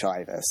Palme much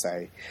either,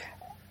 so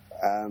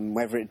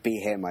Whether it be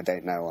him, I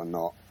don't know or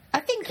not. I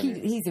think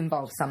he's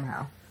involved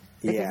somehow.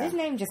 Because his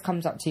name just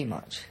comes up too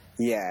much.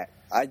 Yeah.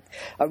 I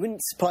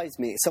wouldn't surprise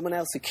me. Someone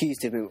else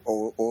accused him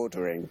of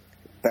ordering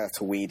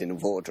Bertil Whedon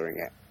of ordering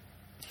it.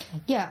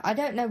 Yeah, I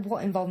don't know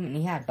what involvement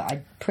he had, but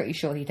I'm pretty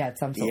sure he'd had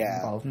some sort of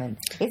involvement.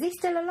 Is he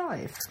still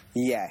alive?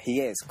 Yeah,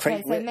 he is.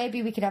 So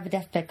maybe we could have a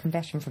deathbed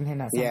confession from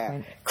him at some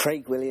point.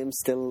 Craig Williamson's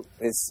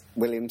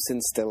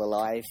still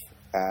alive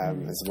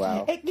as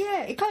well.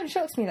 It kind of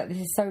shocks me that this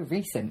is so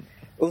recent.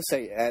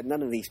 Also,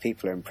 none of these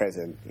people are in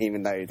prison,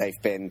 even though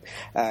they've been...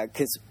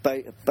 Because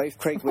both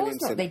Craig Williamson... Of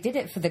course not, they did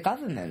it for the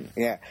government.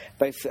 Yeah,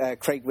 both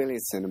Craig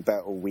Williamson and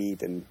Bertil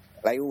Whedon,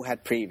 they all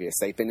had previous.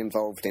 They've been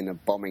involved in a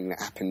bombing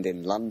that happened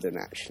in London,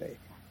 actually.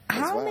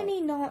 How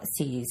many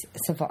Nazis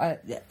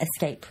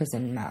escaped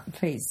prison, Matt?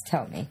 Please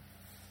tell me.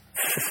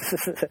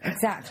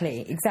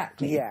 Exactly.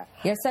 Yeah.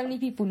 So many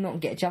people not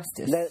get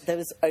justice. There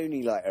was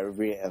only like a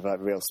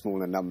real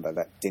smaller number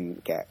that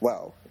didn't get...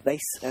 Well, we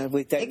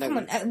don't know... Come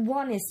on,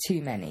 one is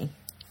too many.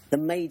 The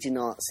major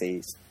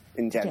Nazis,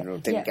 in general,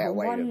 didn't get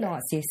away with it. One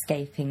Nazi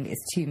escaping is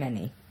too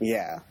many.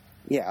 Yeah,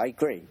 I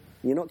agree.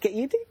 You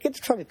didn't get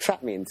to try to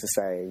trap me into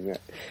saying that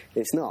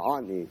it's not,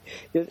 aren't you?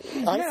 I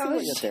see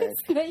what you're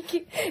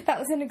doing. That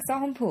was an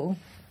example.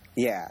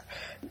 Yeah.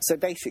 So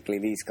basically,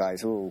 these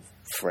guys are all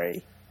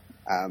free.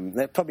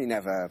 They'll probably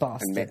never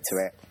admit to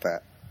it,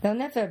 but... They'll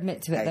never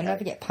admit to it. They'll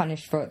never get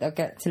punished for it. They'll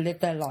get to live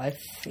their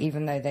life,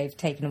 even though they've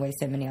taken away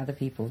so many other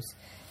people's.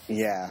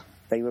 Yeah.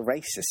 They were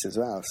racist as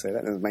well, so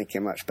that doesn't make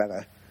it much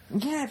better.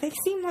 Yeah, they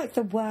seem like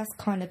the worst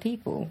kind of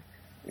people.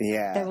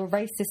 Yeah. They were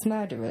racist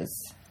murderers.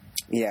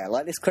 Yeah,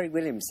 like this Craig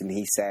Williamson,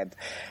 he said,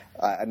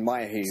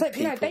 admire who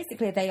people... No,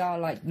 basically they are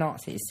like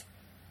Nazis.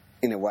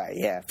 In a way,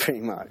 yeah, pretty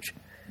much.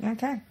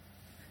 Okay.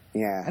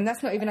 Yeah. And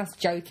that's not even us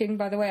joking,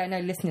 by the way. I know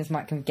listeners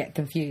might get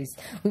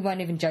confused. We weren't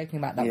even joking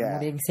about that one, we're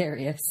being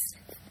serious.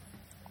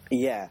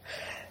 Yeah.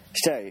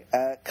 So,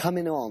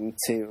 coming on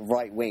to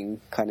right-wing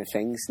kind of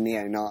things,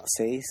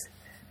 neo-Nazis,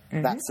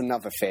 that's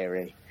another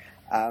theory.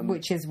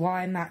 Which is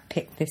why Matt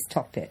picked this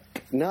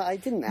topic. No, I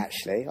didn't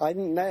actually. I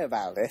didn't know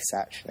about this,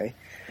 actually.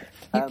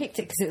 You picked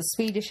it because it was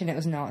Swedish and it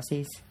was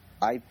Nazis.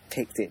 I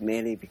picked it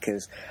merely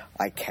because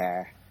I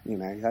care.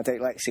 I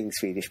don't like seeing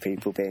Swedish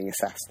people being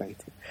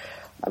assassinated.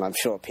 And I'm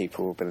sure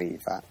people will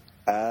believe that.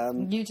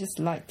 You just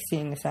like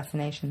seeing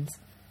assassinations.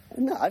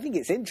 No, I think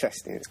it's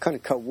interesting. It's kind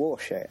of Cold War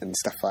shit and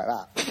stuff like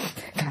that.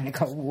 Kind of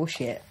Cold War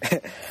shit.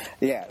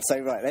 Yeah, so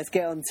right, let's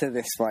get on to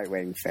this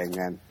right-wing thing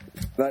then.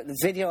 Like, the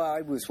video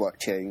I was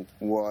watching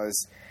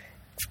was...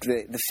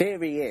 The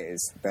theory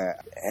is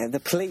that the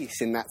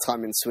police in that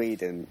time in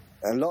Sweden,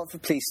 a lot of the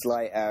police,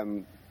 like,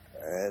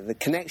 the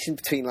connection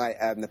between, like,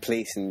 the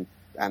police and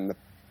the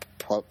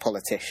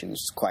politicians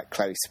was quite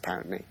close,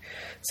 apparently.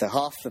 So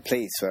half the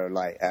police were,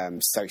 like,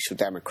 social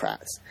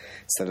democrats,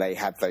 so they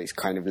had those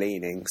kind of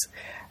leanings.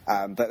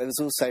 But there was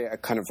also a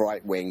kind of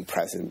right-wing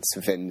presence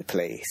within the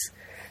police.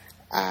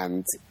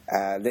 And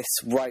this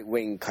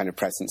right-wing kind of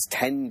presence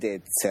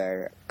tended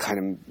to kind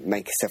of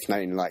make itself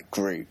known like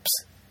groups.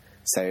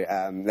 So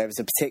there was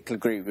a particular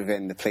group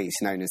within the police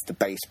known as the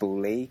Baseball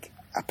League,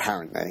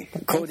 apparently.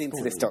 According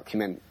to this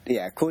documentary,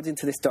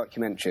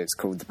 it's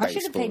called the Baseball League. I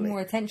should have paid more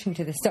attention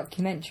to this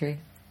documentary.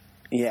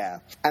 Yeah.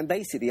 And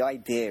basically the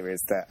idea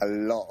is that a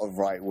lot of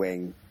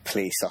right-wing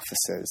police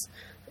officers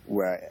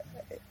were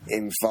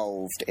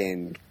involved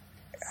in...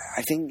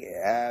 I think...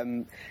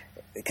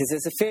 because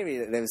there's a theory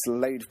that there was a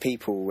load of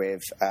people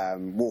with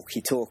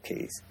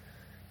walkie-talkies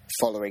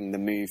following the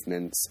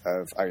movements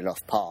of Olof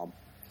Palme.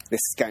 This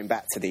is going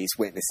back to these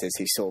witnesses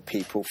who saw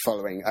people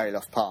following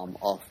Olof Palme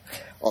off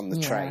on the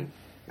train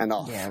and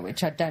off. Yeah,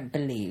 which I don't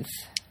believe.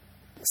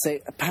 So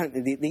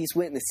apparently these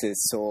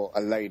witnesses saw a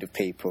load of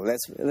people.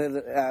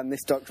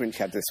 This documentary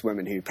had this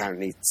woman who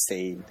apparently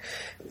seen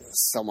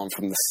someone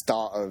from the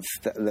start of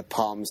the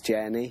Palme's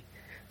journey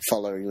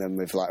following them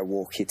with like a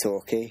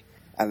walkie-talkie.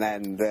 And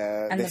then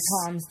the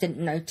Palmes didn't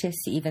notice,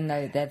 even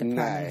though they're the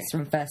Prime Minister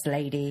and First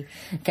Lady.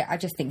 Okay, I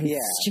just think it's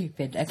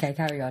stupid. Okay,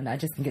 carry on. I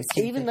just think it's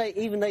stupid.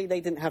 Even though they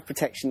didn't have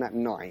protection that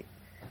night,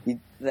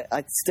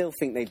 I'd still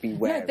think they'd be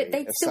wary. No, but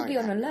they'd still be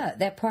on alert.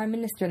 They're Prime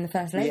Minister and the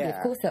First Lady. Yeah.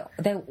 Of course,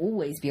 they'll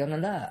always be on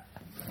alert.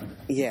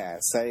 Yeah,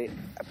 so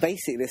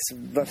basically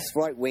this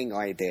right-wing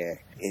idea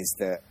is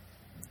that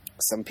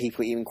some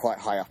people, even quite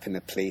high up in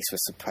the police, were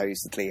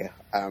supposedly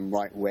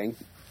right-wing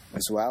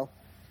as well.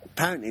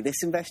 Apparently,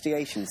 this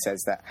investigation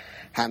says that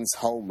Hans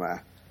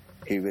Holmer,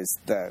 who was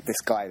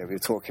this guy that we were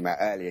talking about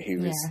earlier,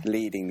 who was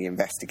leading the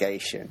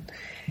investigation,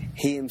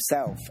 he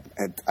himself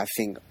had, I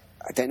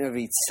don't know if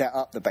he'd set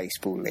up the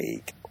Baseball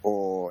League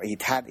or he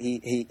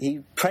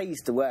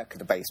praised the work of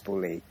the Baseball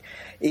League,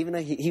 even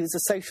though he was a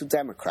social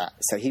democrat,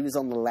 so he was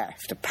on the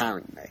left,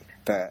 apparently.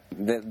 But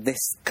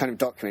this kind of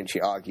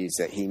documentary argues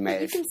that he may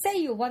have... You can say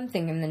you're one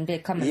thing and then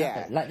become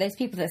another. Like those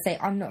people that say,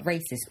 I'm not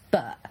racist,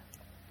 but...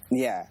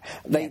 Yeah.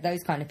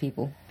 Those kind of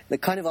people. The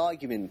kind of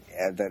argument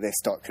that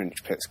this documentary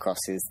puts across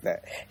is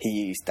that he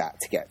used that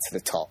to get to the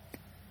top,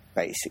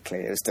 basically.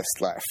 It was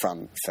just like a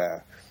front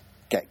for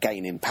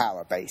gaining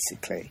power,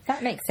 basically.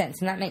 That makes sense,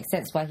 and that makes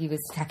sense why he was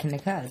attacking the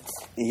Kurds.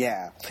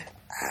 Yeah.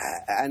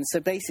 And so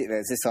basically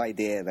there's this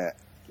idea that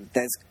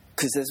there's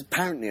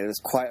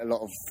quite a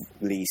lot of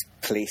these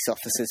police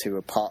officers who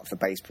were part of the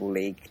baseball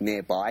league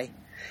nearby.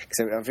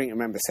 So I think I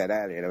remember said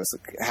earlier there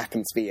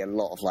happened to be a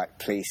lot of like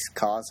police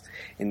cars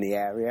in the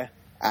area,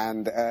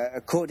 and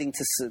according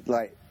to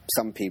like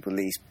some people,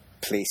 these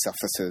police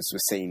officers were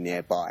seen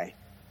nearby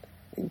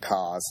in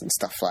cars and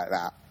stuff like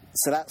that.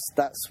 So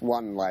that's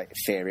one like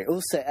theory.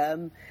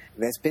 Also,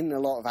 there's been a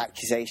lot of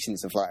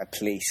accusations of like a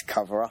police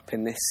cover up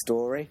in this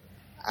story,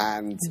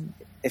 and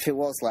if it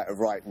was like a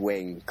right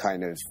wing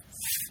kind of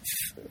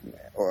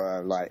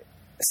or like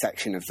a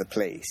section of the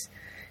police,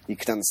 you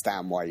could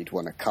understand why you'd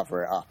want to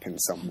cover it up in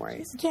some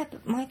ways. Yeah,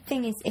 but my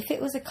thing is, if it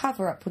was a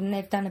cover-up, wouldn't they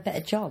have done a better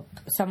job?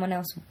 Someone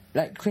else,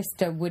 like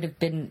Krista, would have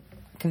been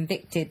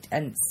convicted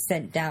and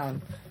sent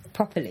down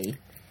properly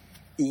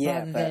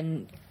rather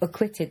than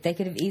acquitted. They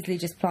could have easily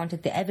just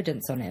planted the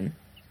evidence on him.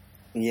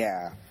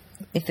 Yeah.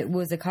 If it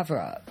was a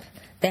cover-up.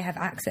 They have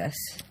access.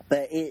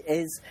 But it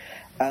is,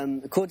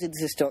 according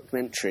to this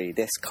documentary,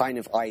 this kind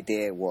of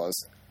idea was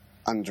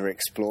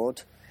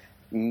underexplored.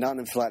 None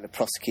of like the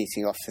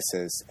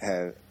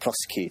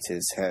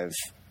prosecutors have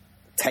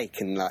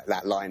taken like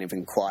that line of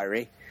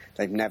inquiry.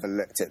 They've never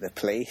looked at the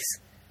police.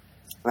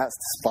 That's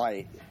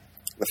despite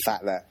the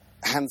fact that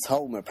Hans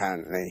Holm,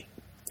 apparently,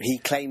 he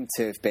claimed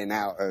to have been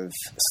out of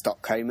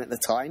Stockholm at the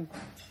time,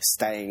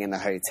 staying in a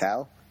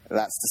hotel.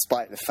 That's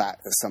despite the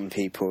fact that some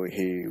people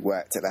who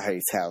worked at the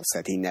hotel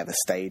said he never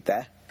stayed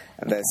there.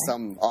 There's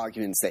some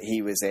arguments that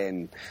he was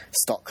in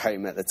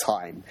Stockholm at the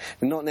time.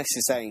 I'm not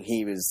necessarily saying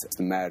he was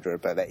the murderer,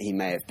 but that he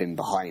may have been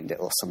behind it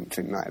or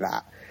something like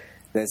that.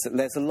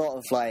 There's a lot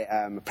of like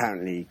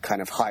apparently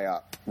kind of high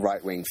up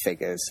right wing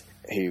figures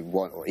who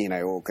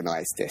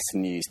organised this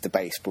and used the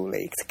baseball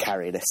league to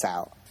carry this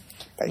out.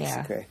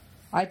 Basically, yeah.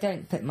 I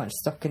don't put much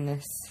stock in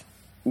this.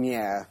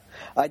 Yeah,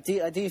 I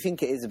do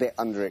think it is a bit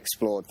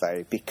underexplored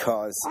though,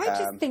 because I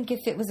just think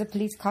if it was a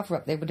police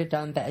cover-up, they would have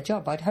done a better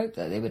job. I'd hope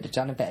that they would have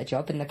done a better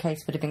job, and the case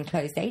would have been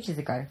closed ages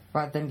ago,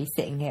 rather than be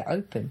sitting here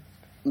open.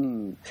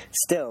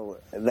 Still,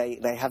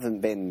 they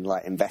haven't been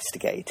like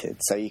investigated,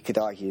 so you could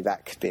argue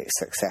that could be a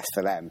success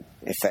for them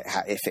if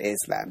it is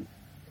them.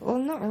 Well,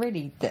 not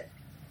really,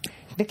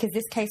 because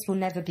this case will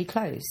never be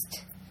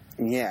closed.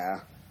 Yeah.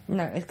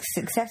 No, a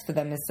success for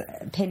them is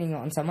pinning it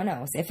on someone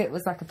else. If it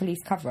was like a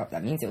police cover-up,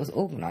 that means it was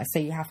organised, so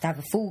you have to have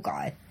a fall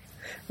guy.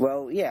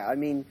 Well, yeah, I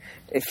mean,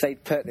 if they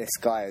put this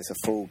guy as a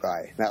fall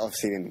guy, that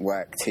obviously didn't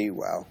work too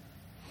well.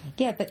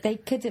 Yeah, but they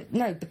could have...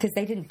 No, because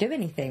they didn't do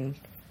anything.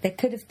 They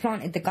could have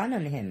planted the gun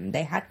on him.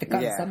 They had the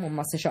gun. Yeah. Someone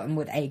must have shot him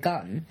with a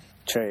gun.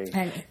 True.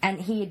 And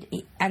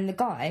the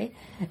guy,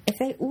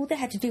 all they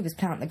had to do was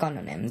plant the gun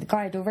on him. The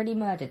guy had already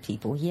murdered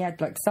people. He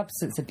had like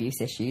substance abuse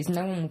issues.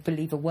 No one would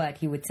believe a word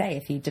he would say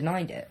if he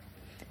denied it.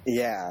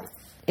 Yeah.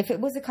 If it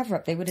was a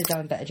cover-up, they would have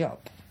done a better job.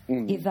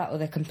 Either that or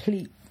they're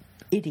complete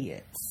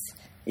idiots.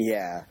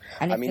 Yeah.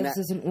 And if this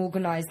was an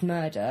organised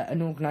murder,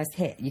 an organised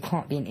hit, you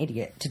can't be an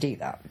idiot to do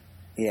that.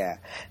 Yeah.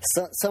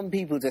 So, some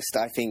people just,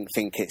 I think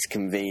it's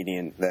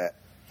convenient that...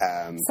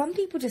 some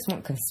people just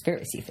want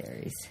conspiracy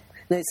theories.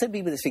 No, some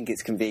people just think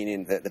it's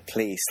convenient that the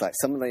police, like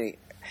some of the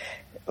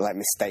like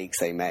mistakes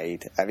they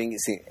made, I think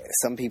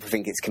some people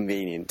think it's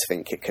convenient to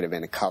think it could have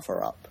been a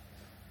cover-up.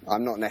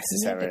 I'm not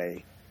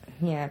necessarily...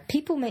 Yeah,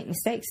 people make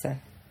mistakes, though.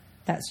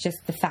 That's just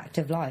the fact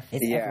of life,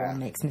 everyone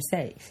makes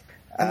mistakes.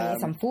 I mean,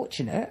 it's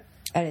unfortunate,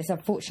 and it's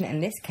unfortunate in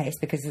this case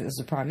because it was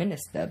the Prime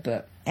Minister,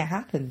 but it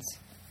happens.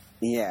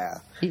 Yeah.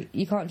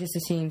 You can't just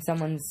assume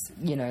someone's,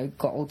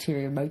 got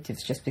ulterior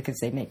motives just because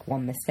they make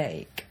one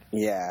mistake.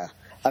 Yeah.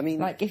 I mean...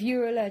 Like, if you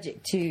were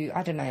allergic to,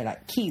 I don't know,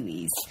 like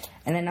kiwis,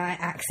 and then I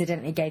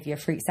accidentally gave you a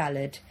fruit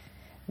salad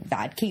that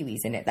had kiwis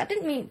in it,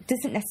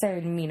 doesn't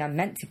necessarily mean I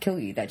meant to kill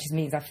you. That just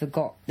means I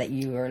forgot that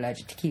you were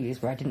allergic to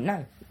kiwis where I didn't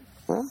know.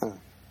 Ah,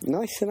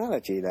 nice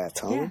analogy there,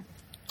 Tom.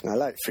 Yeah. I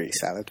like fruit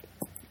salad.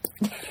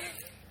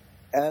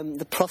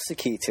 The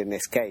prosecutor in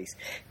this case,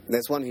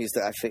 there's one who's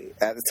I think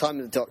at the time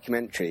of the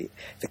documentary,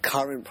 the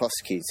current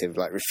prosecutor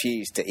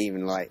refused to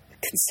even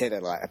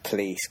consider a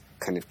police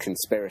kind of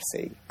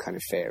conspiracy kind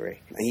of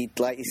theory. He,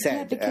 like you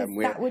said, because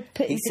that would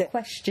put into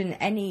question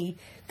any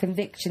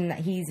conviction that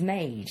he's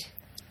made.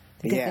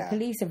 Because the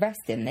police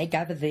arrest him, they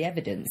gather the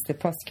evidence, the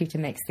prosecutor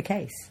makes the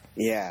case.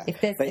 Yeah. If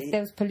there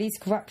was police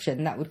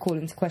corruption, that would call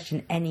into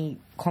question any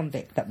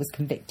convict that was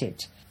convicted.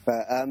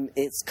 But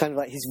it's kind of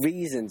like his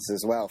reasons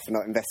as well for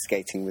not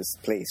investigating with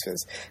the police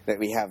was that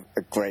we have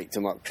a great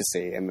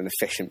democracy and an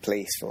efficient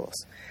police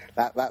force.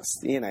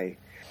 That's.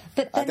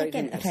 But then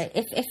again,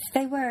 if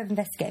they were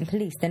investigating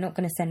police, they're not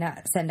going to send out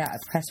a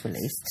press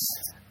release.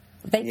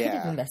 They could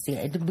have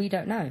investigated. We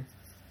don't know.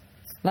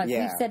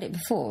 We've said it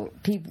before,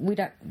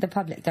 the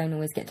public don't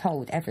always get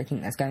told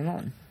everything that's going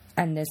on.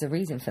 And there's a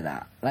reason for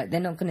that.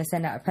 They're not going to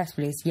send out a press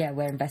release,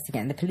 we're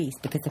investigating the police,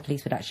 because the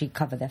police would actually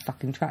cover their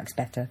fucking tracks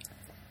better.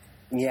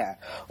 Yeah.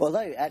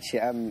 Although, actually,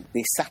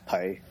 the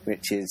Sapo,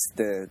 which is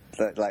the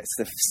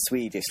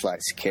Swedish,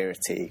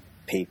 security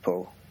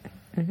people,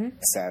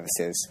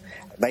 services.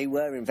 They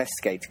were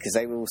investigated because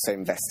they were also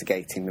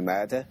investigating the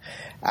murder,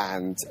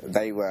 and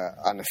they were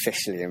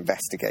unofficially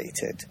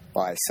investigated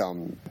by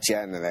some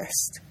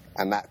journalist.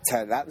 And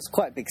that was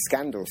quite a big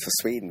scandal for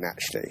Sweden,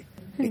 actually,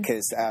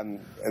 because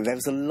there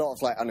was a lot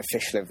of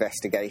unofficial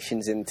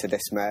investigations into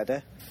this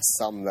murder,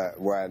 some that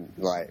weren't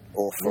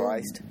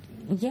authorised.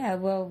 Yeah,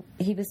 well,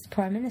 he was the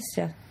Prime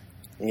Minister.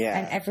 Yeah.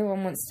 And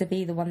everyone wants to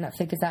be the one that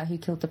figures out who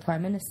killed the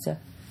Prime Minister.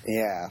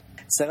 Yeah.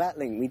 So that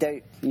link,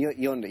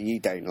 you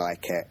don't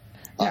like it.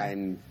 No.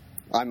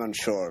 I'm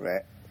unsure of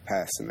it,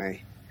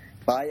 personally.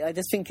 But I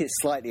just think it's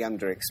slightly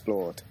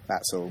underexplored,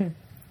 that's all.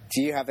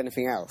 Do you have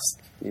anything else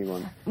you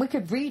want? We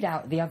could read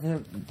out the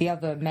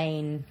other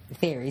main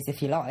theories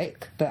if you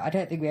like, but I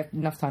don't think we have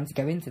enough time to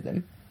go into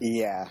them.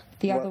 Yeah.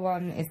 The other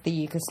one is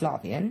the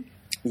Yugoslavian.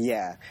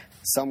 Yeah.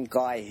 Some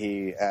guy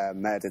who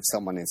murdered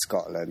someone in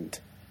Scotland.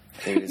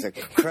 He was a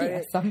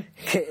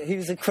he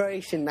was a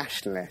Croatian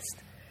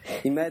nationalist.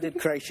 He murdered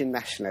Croatian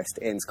nationalist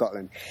in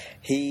Scotland.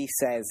 He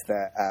says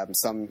that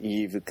some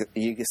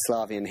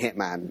Yugoslavian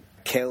hitman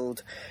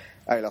killed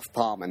Olof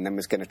Palme and then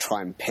was going to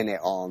try and pin it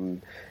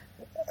on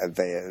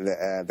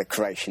the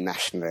Croatian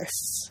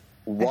nationalists.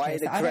 Why?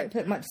 Okay, so I don't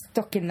put much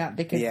stock in that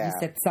because you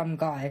said some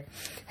guy.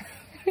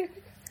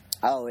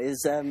 Oh,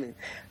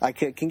 I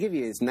can give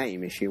you his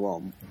name if you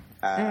want.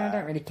 I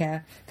don't really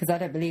care because I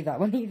don't believe that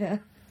one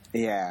either.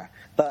 Yeah,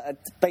 but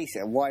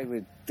basically, why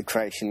would the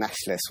Croatian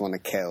nationalists want to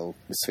kill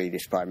the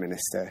Swedish Prime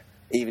Minister,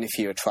 even if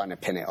you were trying to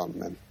pin it on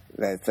them?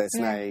 There's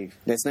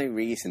no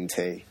reason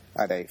to,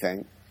 I don't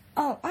think.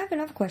 Oh, I have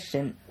another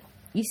question.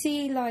 You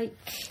see, the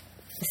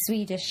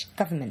Swedish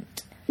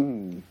government.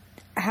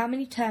 How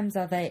many terms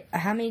is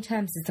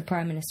the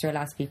Prime Minister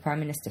allowed to be Prime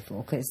Minister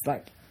for? Because,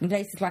 in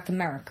places like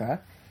America,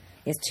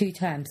 it's 2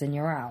 terms and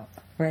you're out.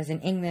 Whereas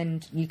in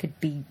England, you could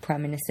be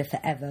Prime Minister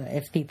forever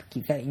if people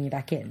keep voting you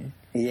back in.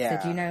 Yeah.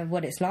 So do you know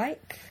what it's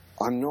like?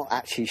 I'm not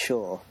actually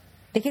sure.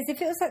 Because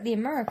if it was like the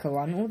America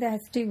one, all they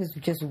had to do was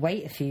just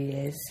wait a few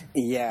years.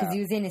 Yeah. Because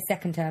he was in his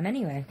 2nd term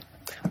anyway.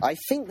 I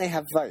think they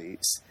have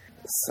votes,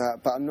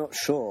 but I'm not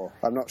sure.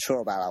 I'm not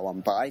sure about that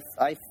one. But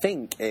I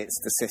think it's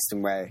the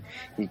system where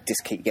you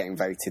just keep getting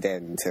voted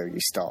in until you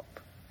stop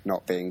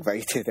not being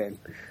voted in.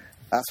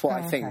 That's what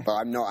I think, okay. but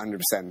I'm not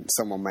 100%.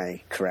 Someone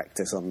may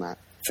correct us on that.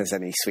 If there's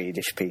any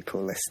Swedish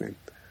people listening.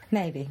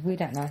 Maybe. We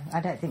don't know. I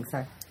don't think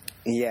so.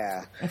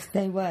 Yeah. If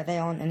they were, they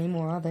aren't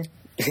anymore, are they?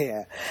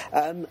 Yeah.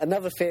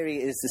 Another theory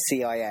is the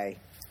CIA.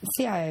 The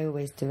CIA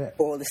always do it.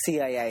 Or the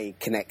CIA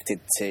connected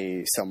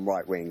to some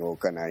right-wing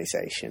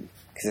organisation.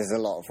 Because there's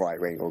a lot of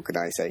right-wing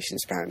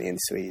organisations apparently in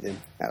Sweden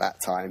at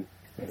that time.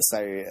 So...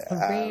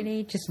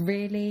 really? Just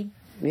really?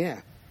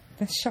 Yeah.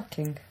 That's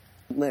shocking.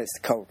 No, it's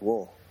the Cold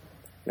War.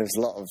 There was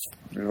a lot of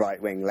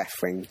right-wing,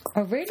 left-wing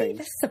Oh, really? things.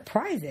 That's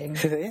surprising.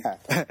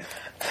 Yeah.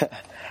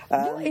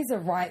 What is a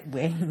right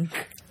wing?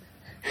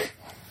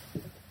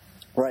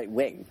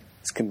 Right-wing?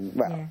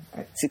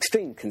 It's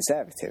extreme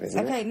conservative, isn't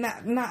it? Okay,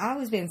 Matt, I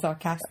was being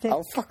sarcastic.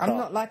 Oh, fuck I'm off.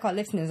 not like our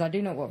listeners. I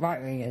do know what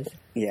right wing is.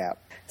 Yeah.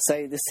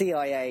 So the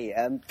CIA,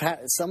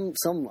 some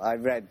I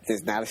read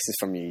this analysis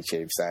from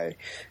YouTube, so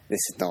this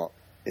is not,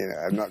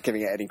 I'm not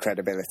giving it any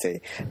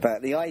credibility.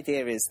 But the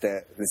idea is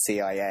that the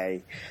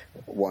CIA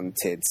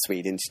wanted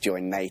Sweden to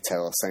join NATO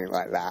or something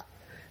like that.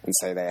 And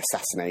so they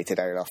assassinated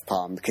Olof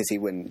Palme because he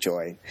wouldn't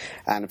join.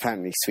 And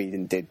apparently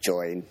Sweden did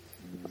join,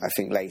 I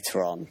think,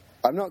 later on.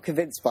 I'm not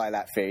convinced by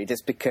that theory,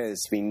 just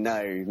because we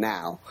know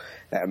now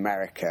that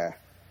America...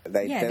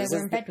 They were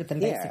in bed with them,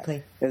 basically.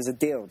 Yeah, there was a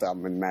deal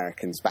done with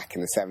Americans back in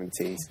the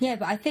 70s. Yeah,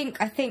 but I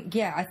think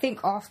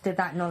after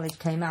that knowledge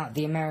came out,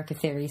 the America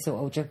theory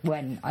sort of just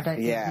went. I don't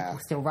think people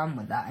still run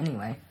with that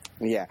anyway.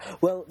 Yeah,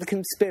 well, the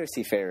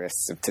conspiracy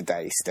theorists of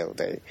today still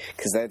do,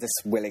 because they're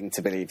just willing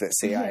to believe that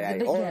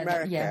CIA or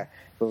America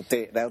will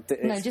do...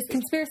 No, just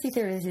conspiracy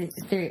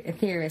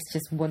theorists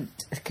just want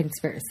a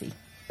conspiracy.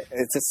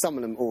 It's just some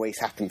of them always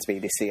happen to be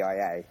the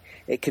CIA.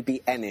 It could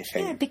be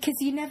anything. Yeah, because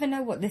you never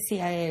know what the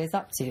CIA is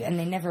up to, and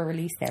they never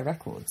release their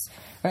records.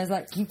 Whereas,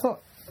 you've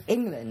got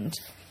England,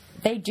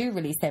 they do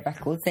release their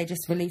records, they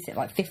just release it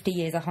 50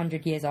 years,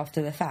 100 years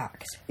after the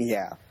fact.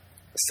 Yeah.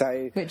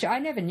 So... Which I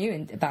never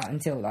knew about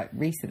until,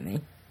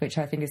 recently, which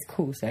I think is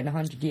cool. So in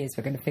 100 years,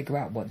 we're going to figure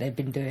out what they've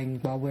been doing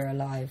while we're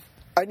alive.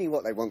 Only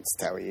what they want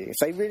to tell you. If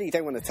they really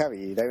don't want to tell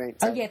you, they won't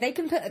tell you. They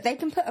can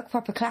put a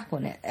proper clap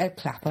on it.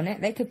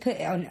 They could put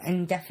it on an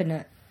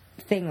indefinite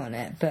thing on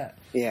it, but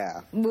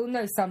we'll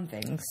know some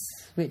things,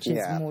 which is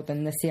more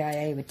than the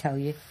CIA would tell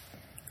you.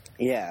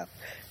 Yeah.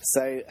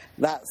 So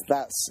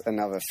that's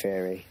another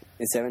theory.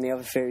 Is there any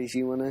other theories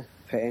you want to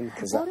put in?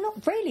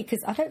 Not really,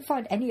 because I don't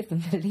find any of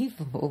them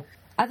believable.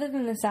 Other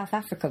than the South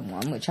African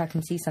one, which I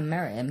can see some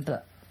merit in,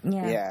 but...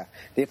 Yeah,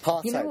 the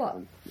apartheid you know what?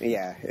 one.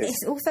 Yeah,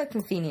 it's also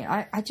convenient.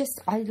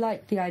 I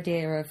like the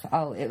idea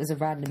of it was a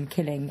random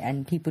killing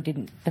and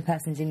the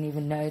person didn't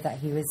even know that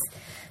he was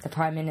the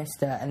Prime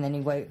Minister, and then he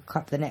woke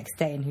up the next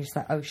day and he was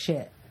like, oh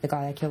shit, the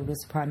guy I killed was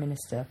the Prime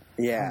Minister.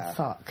 Yeah, I'm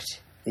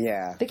fucked.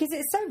 Yeah, because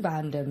it's so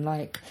random.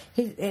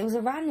 It was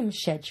a random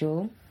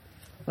schedule.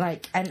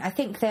 Like, and I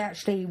think they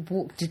actually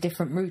walked a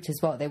different route as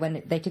well.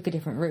 They took a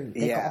different route.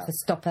 They got off a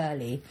stop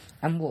early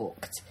and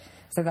walked.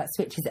 So that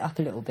switches it up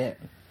a little bit.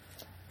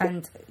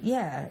 And,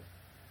 yeah,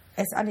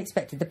 it's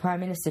unexpected. The Prime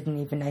Minister didn't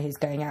even know he was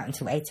going out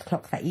until 8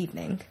 o'clock that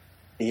evening.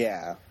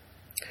 Yeah.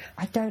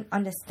 I don't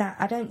understand.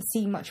 I don't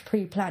see much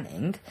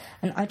pre-planning,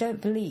 and I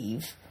don't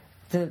believe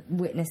the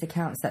witness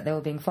accounts that they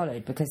were being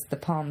followed, because the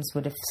Palmes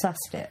would have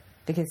sussed it.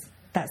 Because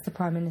that's the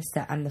Prime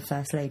Minister and the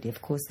First Lady.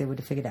 Of course, they would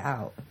have figured it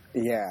out.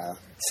 Yeah.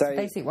 So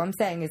basically, what I'm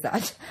saying is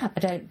that I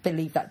don't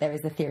believe that there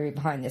is a theory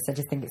behind this. I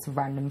just think it's a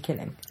random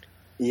killing.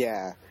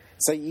 Yeah.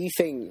 So you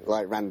think,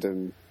 like,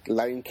 random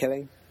lone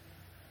killing?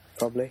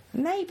 Probably?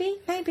 Maybe.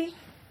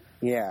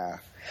 Yeah.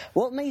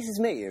 What amazes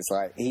me is,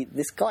 like,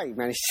 this guy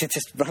managed to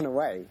just run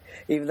away,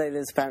 even though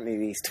there's apparently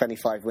these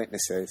 25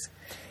 witnesses.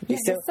 Yeah,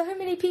 so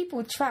many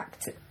people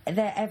tracked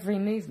their every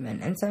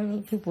movement, and so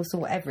many people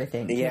saw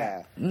everything.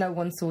 Yeah. No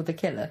one saw the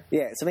killer.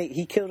 Yeah, so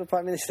he killed the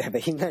Prime Minister,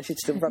 but he managed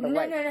to run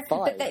away. No.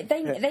 Fine. But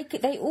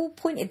they all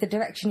pointed the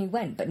direction he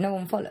went, but no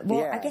one followed.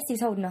 Well, I guess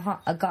he's holding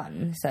a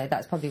gun, so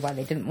that's probably why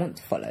they didn't want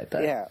to follow.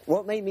 But yeah,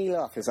 what made me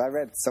laugh is I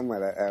read somewhere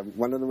that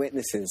one of the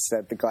witnesses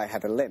said the guy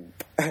had a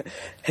limp.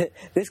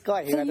 This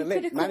guy who had a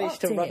limp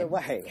managed to run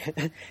away.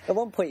 At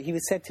one point, he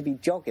was said to be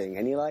jogging,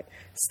 and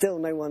still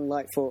no one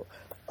thought,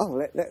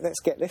 oh, let's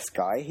get this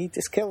guy. He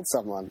just killed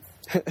someone.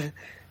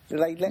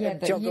 Let him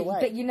jog away.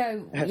 But you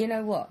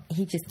know what?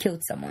 He just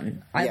killed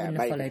someone. I wouldn't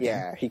have followed him.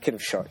 Yeah, he could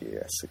have shot you,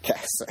 I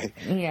guess. So.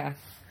 Yeah.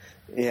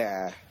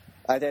 Yeah.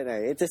 I don't know.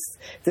 It just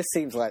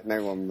seems like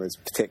no one was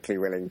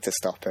particularly willing to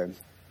stop him.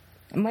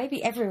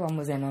 Maybe everyone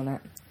was in on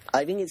it.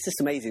 I think it's just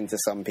amazing to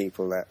some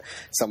people that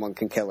someone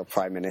can kill a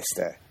Prime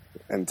Minister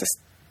and just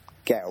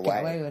get away.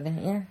 Get away with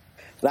it, yeah.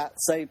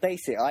 So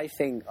basically, I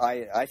think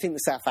the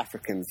South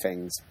African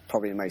thing's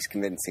probably the most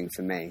convincing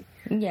for me.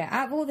 Yeah,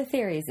 out of all the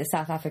theories, the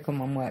South African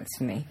one works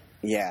for me.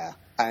 Yeah.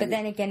 But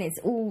then again, it's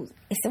all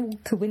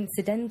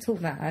coincidental,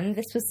 man.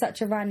 This was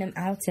such a random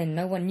outing.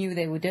 No one knew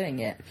they were doing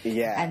it.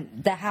 Yeah.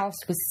 And the house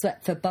was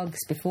swept for bugs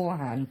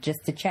beforehand just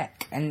to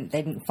check, and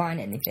they didn't find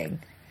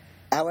anything.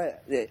 However,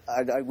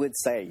 I would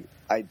say,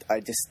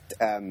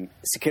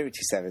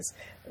 security service,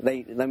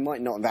 they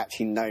might not have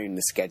actually known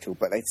the schedule,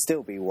 but they'd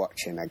still be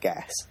watching, I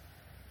guess.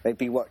 They'd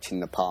be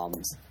watching the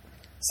Palmes.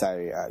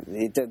 So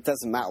it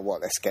doesn't matter what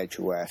their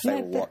schedule were. If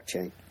they were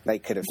watching, they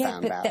could have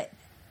found out.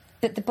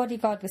 But the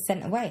bodyguard was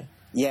sent away.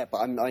 Yeah, but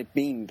I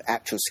mean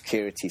actual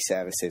security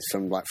services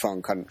from, like,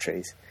 foreign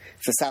countries.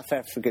 If the South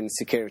African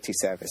security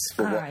service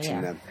were watching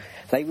them,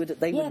 they would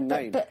have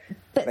known. But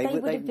they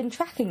would have been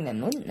tracking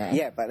them, wouldn't they?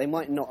 Yeah, but they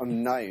might not have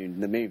known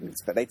the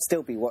movements, but they'd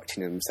still be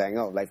watching them, saying,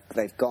 "Oh,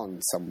 they've gone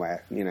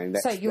somewhere."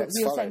 So you're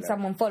saying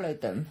someone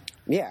followed them?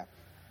 Yeah.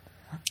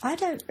 I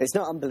don't. It's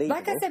not unbelievable.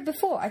 Like I said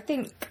before, I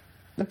think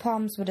the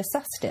Palmes would have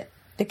sussed it,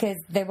 because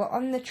they were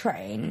on the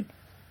train.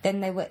 Then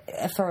they were,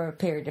 for a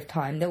period of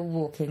time, they were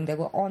walking. They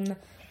were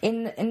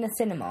in the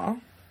cinema.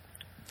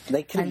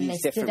 They could have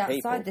used different people. And they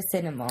stood outside the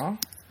cinema.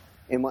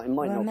 It might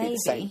not be the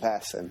same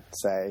person.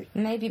 So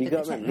maybe,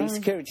 but the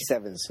security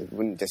service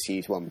wouldn't just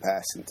use one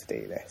person to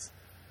do this.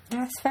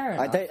 That's fair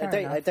enough.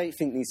 I don't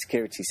think these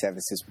security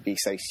services would be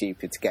so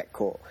stupid to get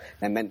caught.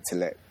 They're meant to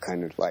look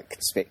kind of, like,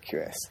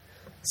 conspicuous.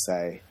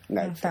 So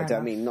no, I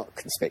mean not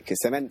conspicuous.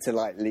 They're meant to,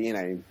 like,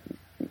 they're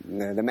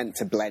meant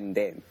to blend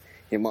in.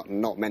 You're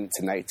not meant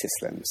to notice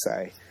them.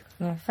 So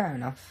yeah, fair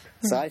enough.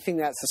 So I think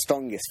that's the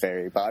strongest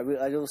theory. But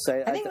I'd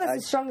also I think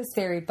that's the strongest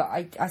theory, but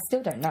I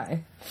still don't know.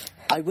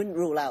 I wouldn't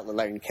rule out the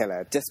lone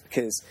killer just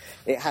because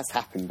it has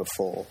happened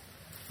before.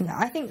 No,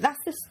 I think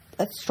that's just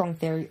a strong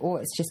theory, or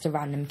it's just a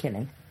random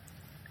killing.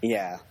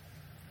 Yeah.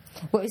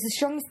 Well, it's the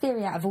strongest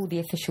theory out of all the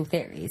official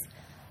theories,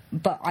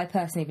 but I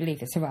personally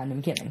believe it's a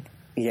random killing.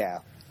 Yeah.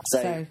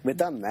 So we're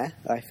done there,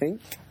 I think.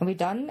 Are we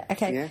done?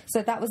 Okay. Yeah.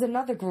 So that was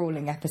another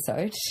grueling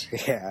episode.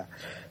 Yeah.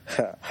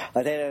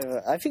 I don't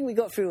know. I think we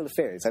got through all the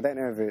theories. I don't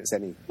know if it's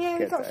any. Yeah,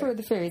 we got through all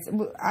the theories.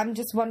 I'm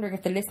just wondering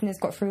if the listeners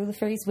got through all the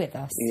theories with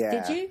us.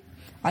 Yeah. Did you?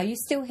 Are you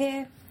still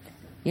here?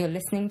 You're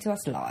listening to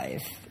us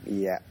live.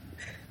 Yeah.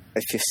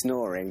 If you're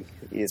snoring,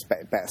 you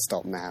better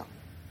stop now.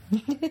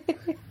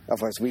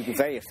 Otherwise, we'd be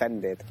very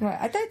offended. Right.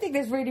 I don't think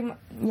there's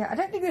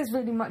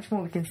really much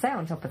more we can say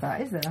on top of that,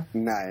 is there?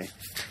 No.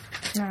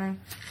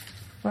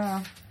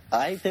 Well,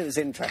 I hope it was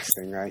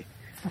interesting, though.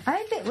 I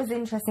hope it was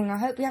interesting. I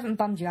hope we haven't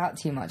bummed you out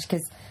too much,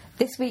 because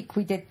this week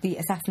we did the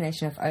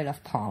assassination of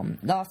Olof Palme.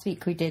 Last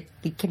week we did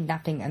the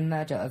kidnapping and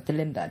murder of the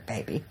Lindbergh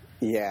baby.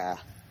 Yeah.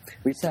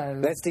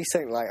 Let's do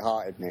something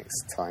light-hearted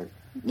next time.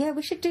 Yeah,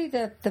 we should do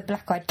the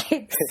Black-Eyed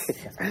Kids.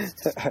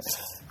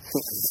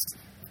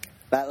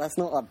 That's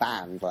not a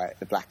band, like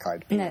the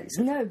Black-Eyed Peas.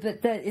 No, but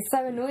it's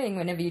so annoying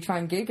whenever you try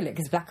and Google it,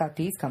 because Black-Eyed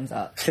Peas comes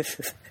up.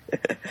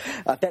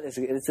 I bet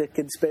there's a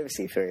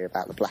conspiracy theory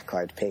about the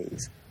Black-Eyed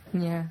Peas.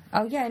 Yeah.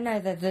 Oh, yeah, no,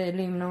 they're the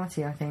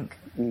Illuminati, I think.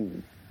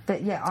 Mm.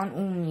 But, yeah, aren't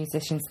all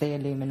musicians the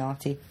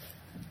Illuminati?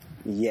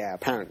 Yeah,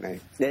 apparently.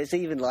 There's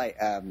even, like,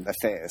 a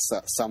theory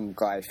that some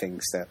guy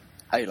thinks that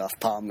Olof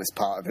Palme was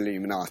part of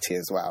Illuminati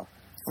as well.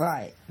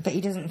 Right, but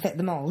he doesn't fit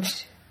the mould.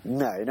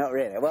 No, not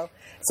really. Well,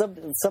 some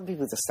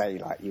people just say,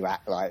 like, you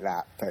act like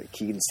that, but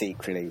you can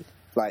secretly...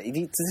 Like, if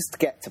you just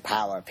get to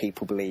power,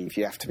 people believe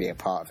you have to be a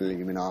part of the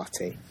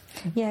Illuminati.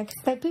 Yeah,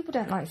 because people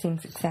don't like seeing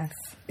success.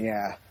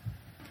 Yeah.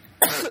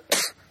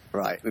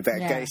 Right, we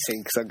better go soon,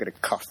 because I'm going to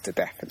cough to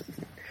death.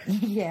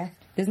 Yeah,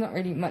 there's not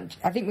really much...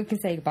 I think we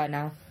can say goodbye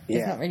now.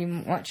 There's not really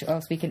much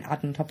else we can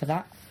add on top of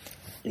that.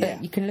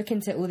 But you can look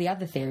into all the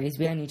other theories.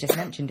 We only just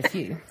mentioned a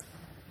few.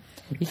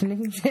 You can look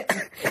into...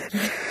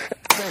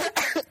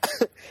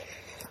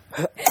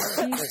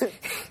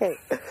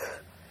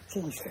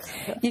 Jesus.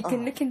 You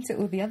can look into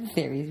all the other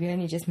theories. We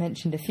only just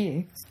mentioned a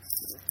few.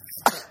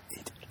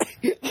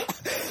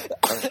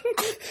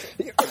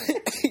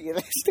 You're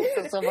listening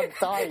to someone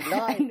dying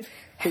live,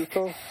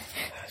 people.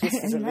 This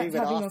is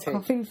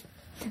Illuminati.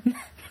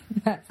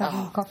 Matt's having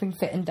a coughing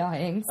fit and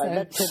dying. So. I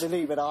mentioned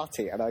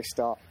Illuminati and I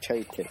start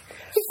choking.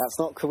 That's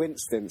not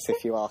coincidence,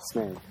 if you ask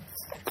me.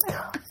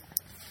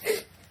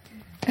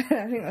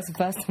 I think that's the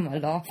first time I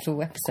laughed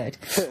all episode.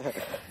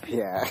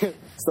 Yeah,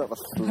 it's not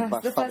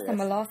That's the first time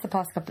I laughed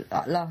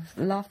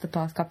the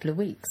past couple of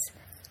weeks.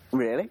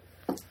 Really?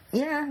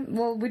 Yeah,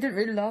 well, we didn't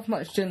really laugh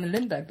much during the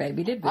Lindbergh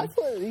baby, did we? I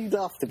thought you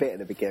laughed a bit at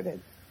the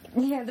beginning.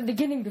 Yeah, at the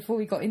beginning before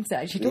we got into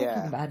actually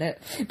talking about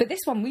it. But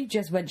this one, we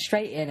just went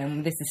straight in,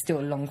 and this is still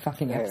a long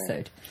fucking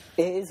episode.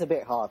 It is a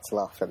bit hard to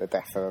laugh at the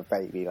death of a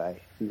baby, though.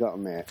 You got to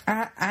admit.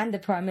 And the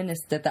Prime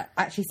Minister that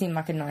actually seemed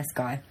like a nice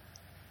guy.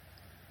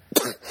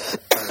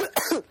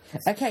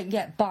 Okay,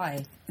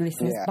 bye,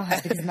 listeners, bye,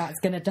 because Matt's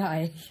going to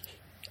die.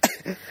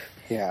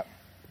 Yeah.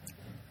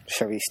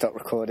 Shall we stop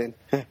recording?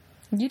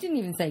 You didn't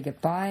even say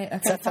goodbye.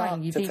 Okay,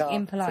 fine, you're being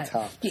impolite.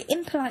 You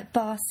impolite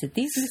bastard.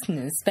 These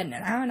listeners spent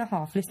an hour and a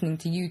half listening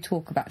to you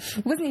talk about...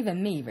 It wasn't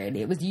even me,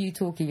 really. It was you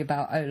talking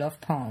about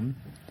Olof Palme.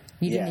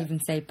 You didn't even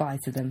say bye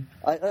to them.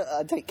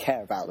 I don't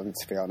care about them,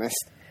 to be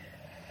honest.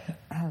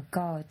 Oh,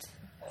 God.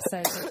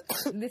 So,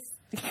 this...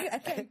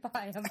 Okay,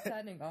 bye, I'm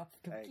turning off.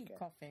 Keep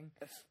coughing.